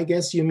 Yeah, I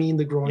guess you mean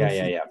the groin.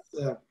 Yeah.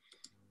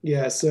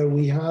 Yeah. So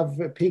we have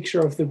a picture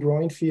of the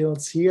groin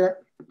fields here.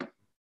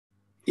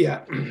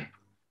 Yeah.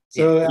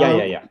 So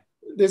yeah.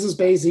 This is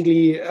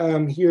basically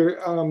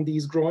here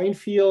these groin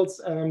fields.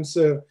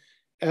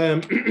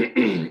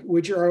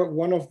 Which are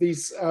one of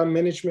these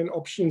management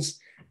options.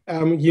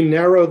 You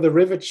narrow the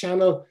river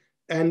channel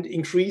and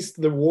increase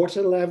the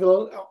water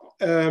level.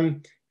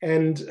 On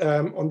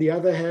the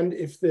other hand,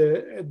 if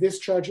the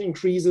discharge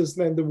increases,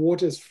 then the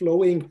water is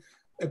flowing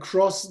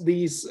across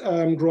these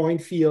groin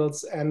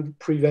fields and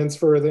prevents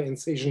further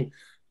incision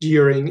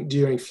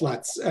during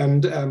floods.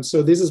 And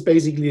so this is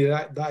basically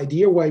the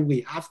idea why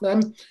we have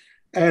them.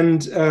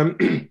 And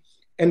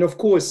of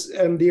course,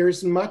 there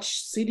is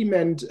much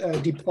sediment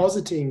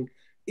depositing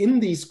in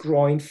these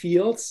groin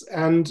fields.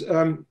 And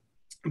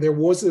there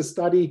was a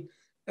study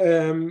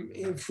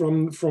from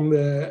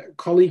the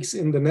colleagues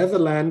in the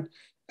Netherlands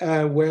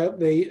where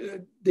they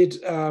did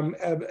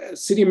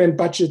sediment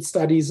budget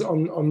studies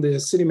on the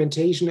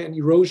sedimentation and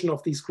erosion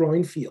of these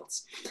groin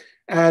fields.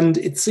 And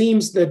it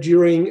seems that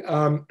during,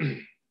 I'm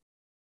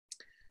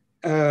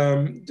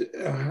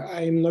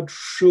not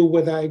sure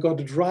whether I got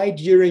it right,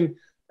 during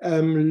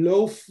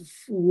low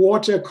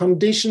water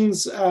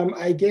conditions,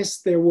 I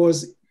guess there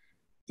was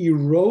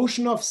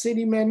erosion of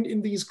sediment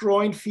in these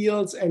groin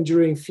fields, and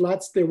during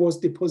floods there was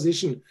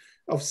deposition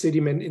of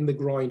sediment in the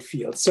groin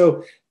fields.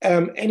 So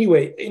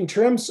anyway, in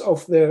terms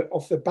of the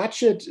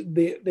budget,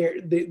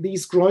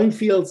 these groin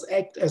fields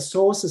act as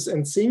sources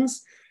and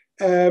sinks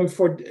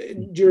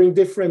during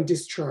different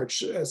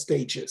discharge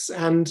stages.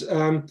 And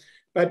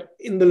But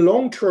in the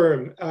long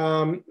term,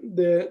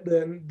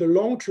 the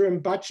long-term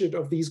budget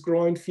of these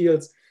groin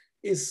fields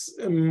is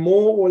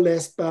more or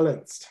less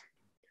balanced.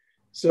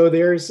 So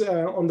there's,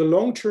 on the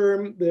long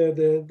term,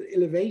 the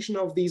elevation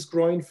of these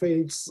groin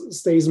fields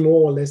stays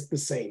more or less the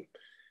same.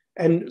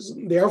 And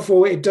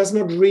therefore, it does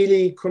not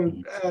really,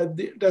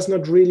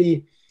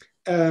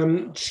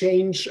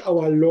 change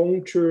our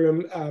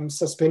long-term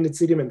suspended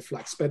sediment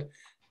flux. But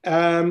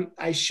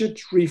I should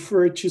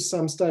refer to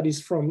some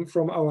studies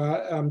from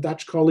our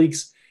Dutch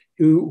colleagues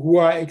who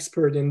are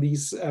expert in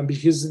these,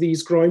 because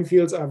these groin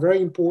fields are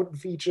very important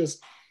features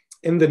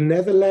in the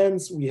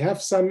Netherlands. We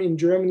have some in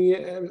Germany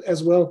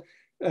as well,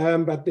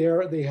 but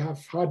they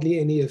have hardly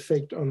any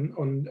effect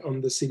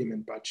on the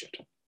sediment budget.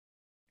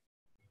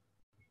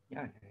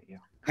 Yeah.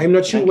 I'm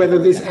not sure whether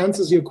this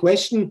answers your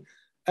question,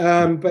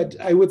 but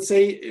I would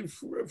say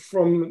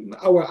from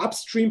our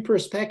upstream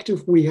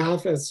perspective, we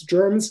have as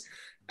Germans,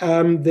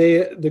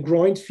 the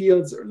groin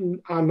fields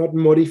are not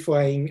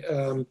modifying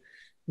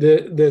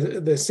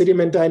the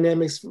sediment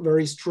dynamics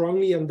very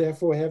strongly, and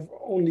therefore have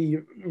only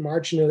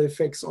marginal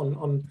effects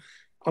on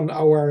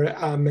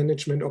our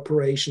management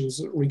operations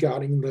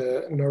regarding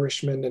the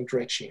nourishment and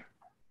dredging.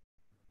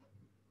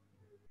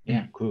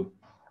 Yeah, cool.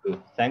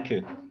 Thank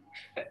you.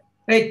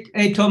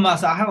 Hey,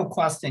 Thomas, I have a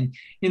question.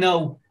 You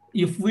know,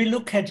 if we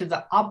look at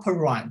the upper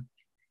Rhine,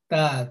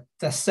 the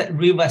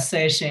river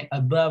section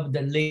above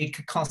the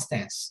Lake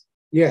Constance,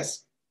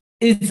 yes,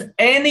 is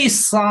any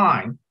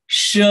sign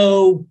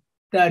show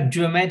the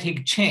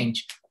dramatic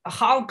change?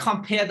 How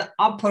compare the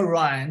upper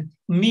Rhine,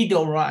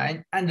 middle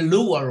Rhine, and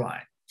lower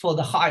Rhine for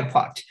the high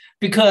part?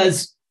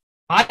 Because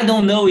I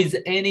don't know is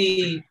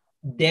any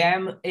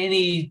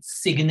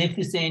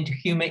significant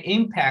human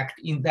impact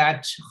in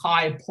that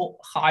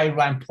high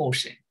Rhine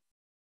portion.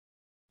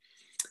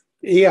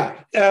 Yeah,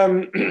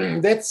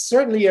 that's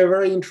certainly a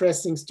very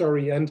interesting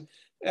story, and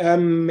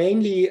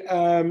mainly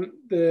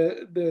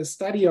the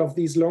study of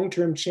these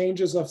long-term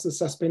changes of the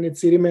suspended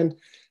sediment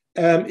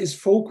is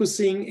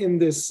focusing in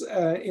this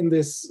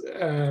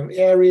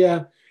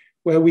area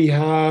where we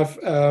have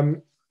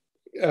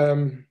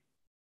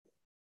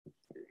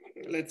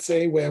let's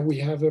say where we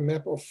have a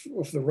map of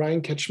the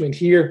Rhine catchment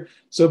here.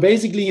 So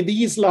basically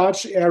these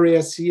large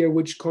areas here,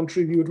 which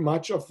contribute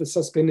much of the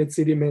suspended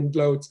sediment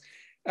loads,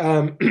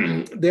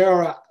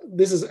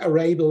 this is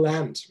arable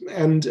land.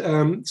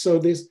 And so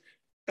this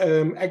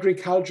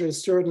agriculture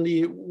is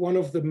certainly one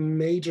of the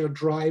major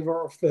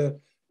driver of the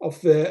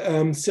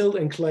silt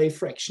and clay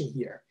fraction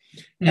here.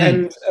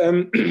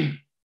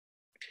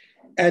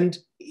 And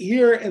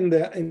here in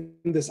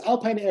this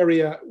alpine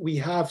area, we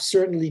have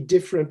certainly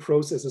different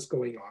processes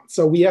going on.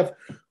 So we have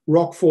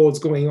rock falls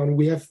going on.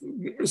 We have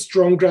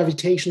strong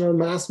gravitational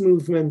mass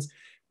movements.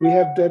 We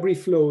have debris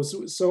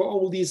flows. So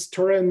all these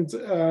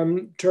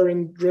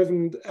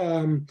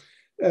torrent-driven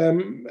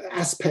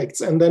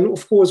aspects. And then,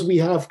 of course, we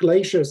have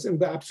glaciers in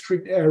the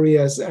upstream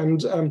areas,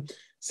 and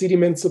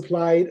sediment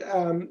supply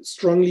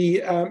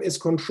strongly is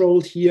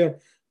controlled here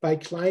by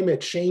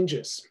climate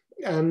changes.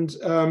 And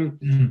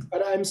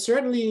but I'm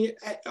certainly,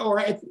 or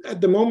at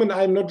the moment,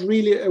 I'm not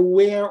really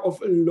aware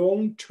of a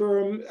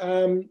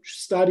long-term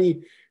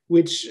study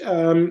which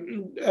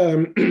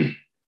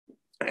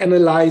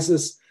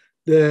analyzes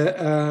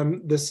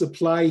the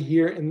supply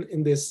here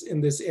in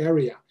this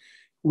area.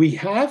 We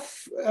have,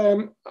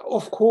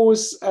 of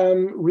course,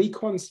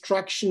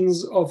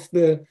 reconstructions of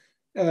the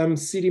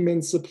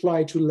sediment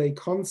supply to Lake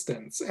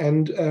Constance,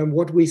 and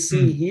what we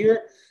see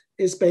here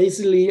is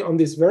basically on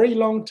this very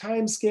long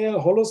time scale,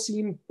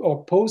 Holocene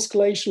or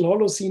post-glacial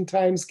Holocene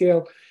time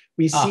scale,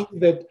 we see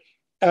that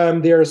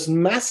there's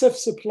massive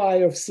supply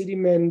of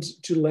sediment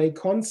to Lake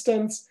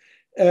Constance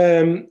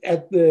during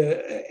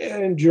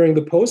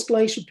the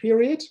post-glacial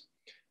period.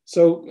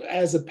 So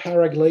as a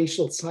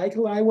paraglacial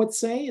cycle, I would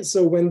say.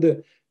 So when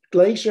the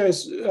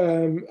glaciers,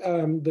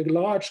 the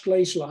large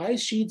glacial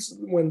ice sheets,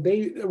 when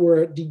they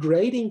were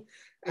degrading,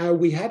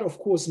 we had, of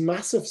course,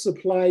 massive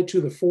supply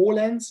to the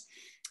forelands.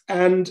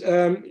 And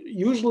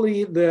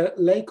usually the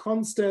Lake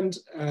Constance,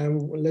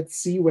 let's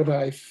see whether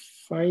I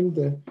find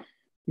the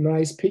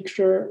nice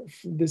picture,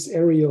 this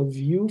aerial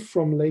view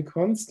from Lake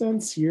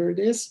Constance. Here it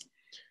is.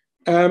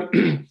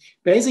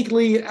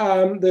 Basically,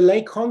 the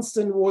Lake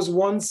Constance was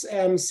once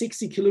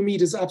 60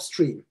 kilometers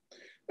upstream.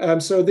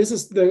 So this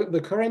is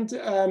the current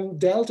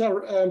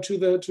delta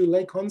to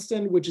Lake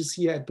Constance, which is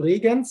here at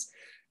Bregenz.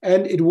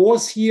 And it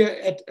was here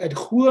at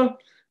Chur,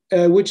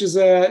 which is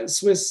a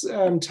Swiss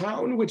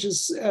town, which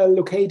is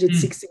located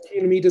 60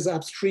 kilometers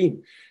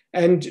upstream.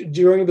 And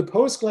during the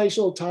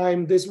post-glacial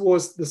time, this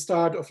was the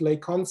start of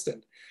Lake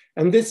Constance.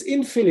 And this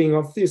infilling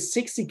of this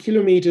 60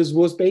 kilometers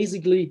was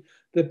basically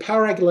the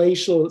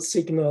paraglacial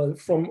signal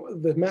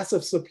from the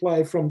massive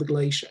supply from the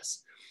glaciers.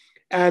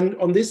 And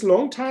on this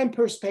long time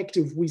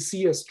perspective, we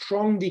see a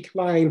strong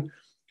decline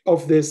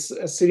of this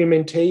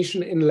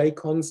sedimentation in Lake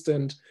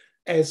Constance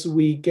as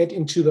we get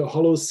into the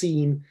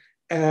Holocene,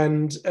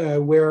 and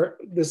where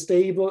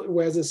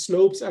the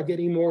slopes are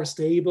getting more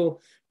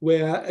stable,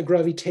 where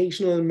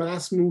gravitational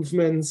mass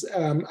movements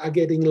are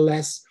getting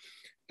less.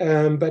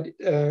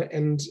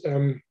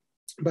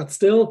 But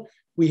still,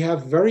 we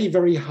have very,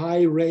 very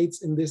high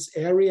rates in this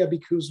area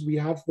because we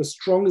have the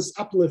strongest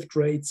uplift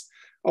rates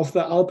of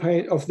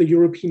the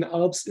European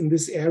Alps in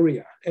this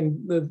area,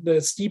 and the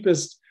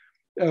steepest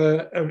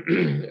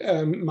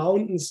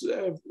mountains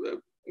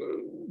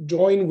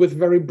join with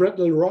very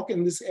brittle rock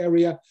in this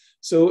area.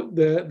 So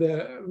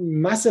the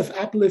massive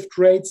uplift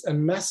rates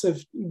and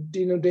massive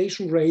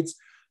denudation rates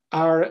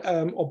are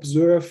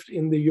observed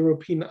in the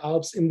European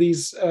Alps in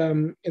this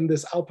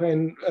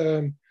alpine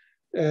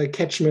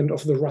catchment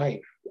of the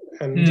Rhine.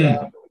 And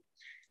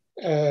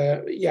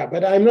yeah,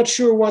 but I'm not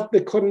sure what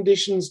the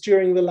conditions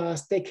during the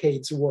last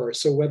decades were.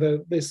 So whether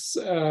this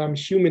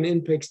human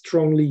impact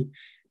strongly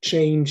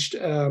changed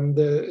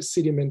the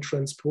sediment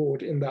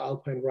transport in the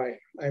Alpine Rhine.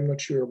 I'm not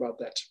sure about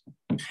that.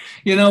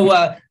 You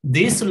know,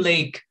 this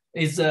lake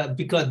is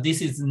because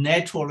this is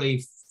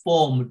naturally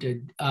formed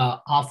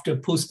after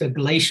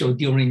post-glacial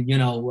during,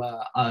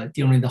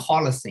 during the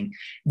Holocene.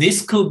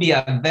 This could be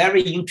a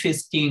very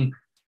interesting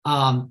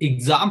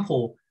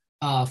example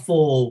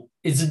for,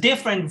 it's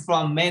different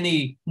from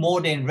many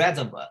modern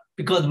reservoirs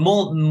because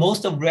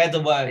most of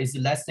reservoir is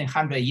less than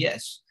 100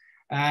 years.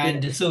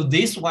 And so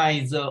this one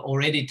is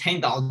already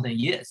 10,000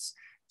 years.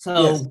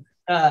 So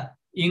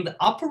in the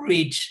upper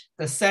reach,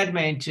 the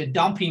sediment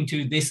dumping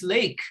to this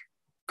lake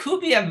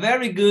could be a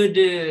very good,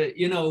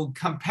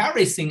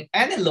 comparison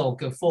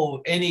analog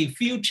for any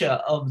future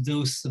of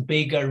those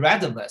bigger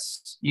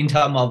reservoirs in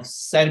terms of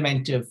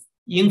sediment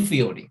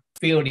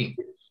infilling.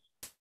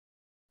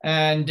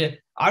 And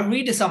I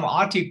read some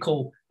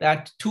article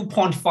that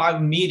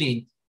 2.5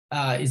 million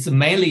is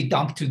mainly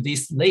dumped to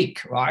this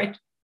lake, right?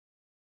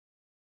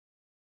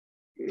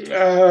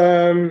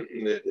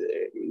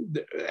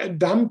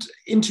 Dumped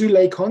into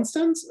Lake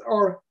Constance,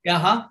 or?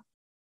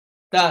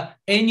 The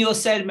annual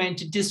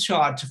sediment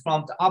discharge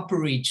from the upper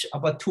reach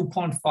about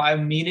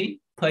 2.5 million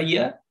per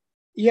year.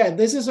 Yeah,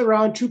 this is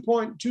around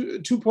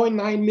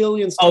 2.9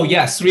 million. Oh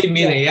yes, 3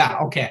 million. Yeah,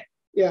 okay.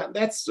 Yeah,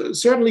 that's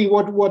certainly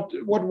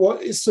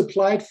what is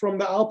supplied from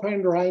the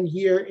Alpine Rhine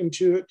here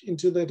into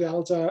the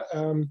delta,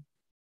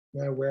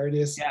 where it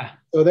is. Yeah.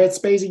 So that's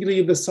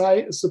basically the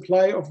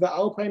supply of the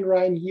Alpine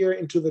Rhine here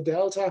into the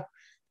delta,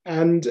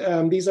 and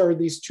these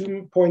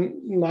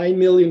 2.9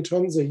 million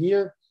tons a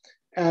year,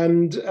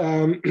 and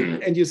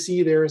you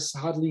see there's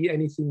hardly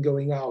anything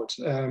going out.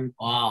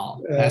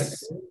 Wow.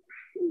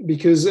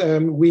 Because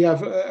we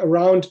have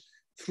around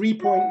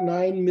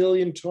 3.9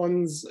 million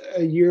tons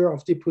a year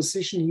of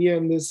deposition here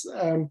in this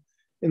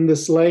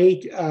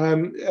lake.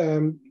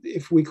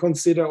 If we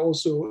consider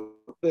also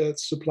the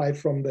supply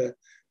from the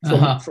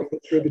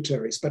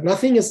tributaries, but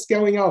nothing is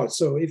going out.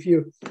 So if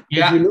you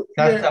look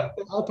here at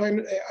the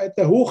Alpine, at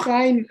the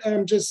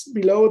Hochrhein, just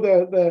below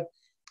the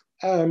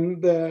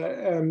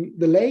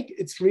lake,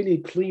 it's really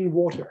clean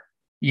water.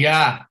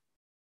 Yeah,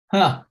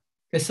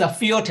 it's a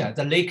filter.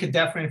 The lake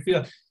definitely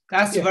filter.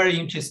 That's very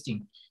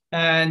interesting.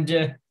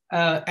 And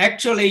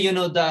actually,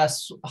 the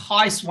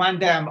high Swan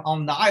Dam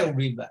on Nile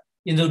River,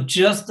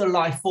 just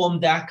like form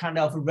that kind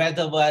of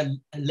reservoir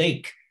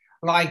lake,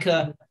 like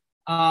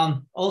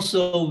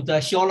also the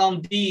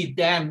Xiaolongdi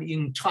Dam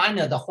in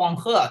China, the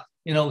Huanghe,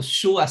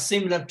 show a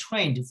similar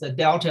trend. The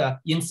delta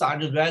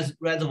inside the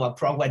reservoir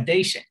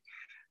propagation.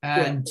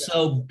 And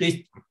so this,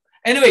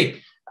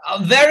 anyway,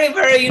 very,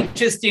 very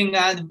interesting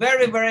and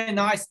very, very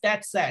nice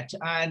data set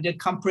and a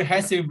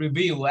comprehensive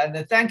review.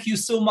 And thank you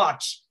so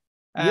much.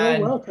 You're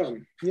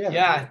welcome.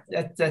 Yeah,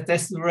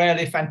 that's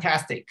really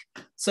fantastic.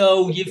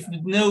 So if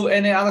you know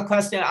any other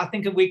question, I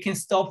think we can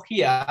stop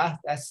here.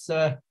 That's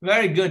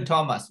very good,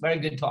 Thomas. Very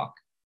good talk.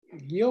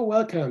 You're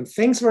welcome.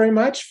 Thanks very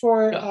much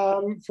for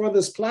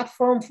this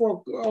platform,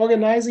 for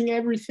organizing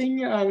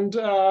everything, and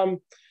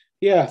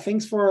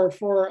thanks for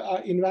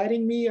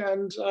inviting me.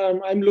 And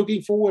I'm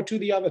looking forward to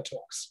the other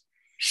talks.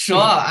 Sure,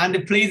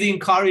 and please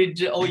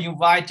encourage or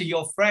invite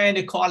your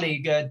friend,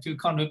 colleague to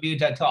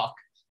contribute a talk.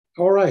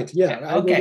 All right. Yeah. Okay.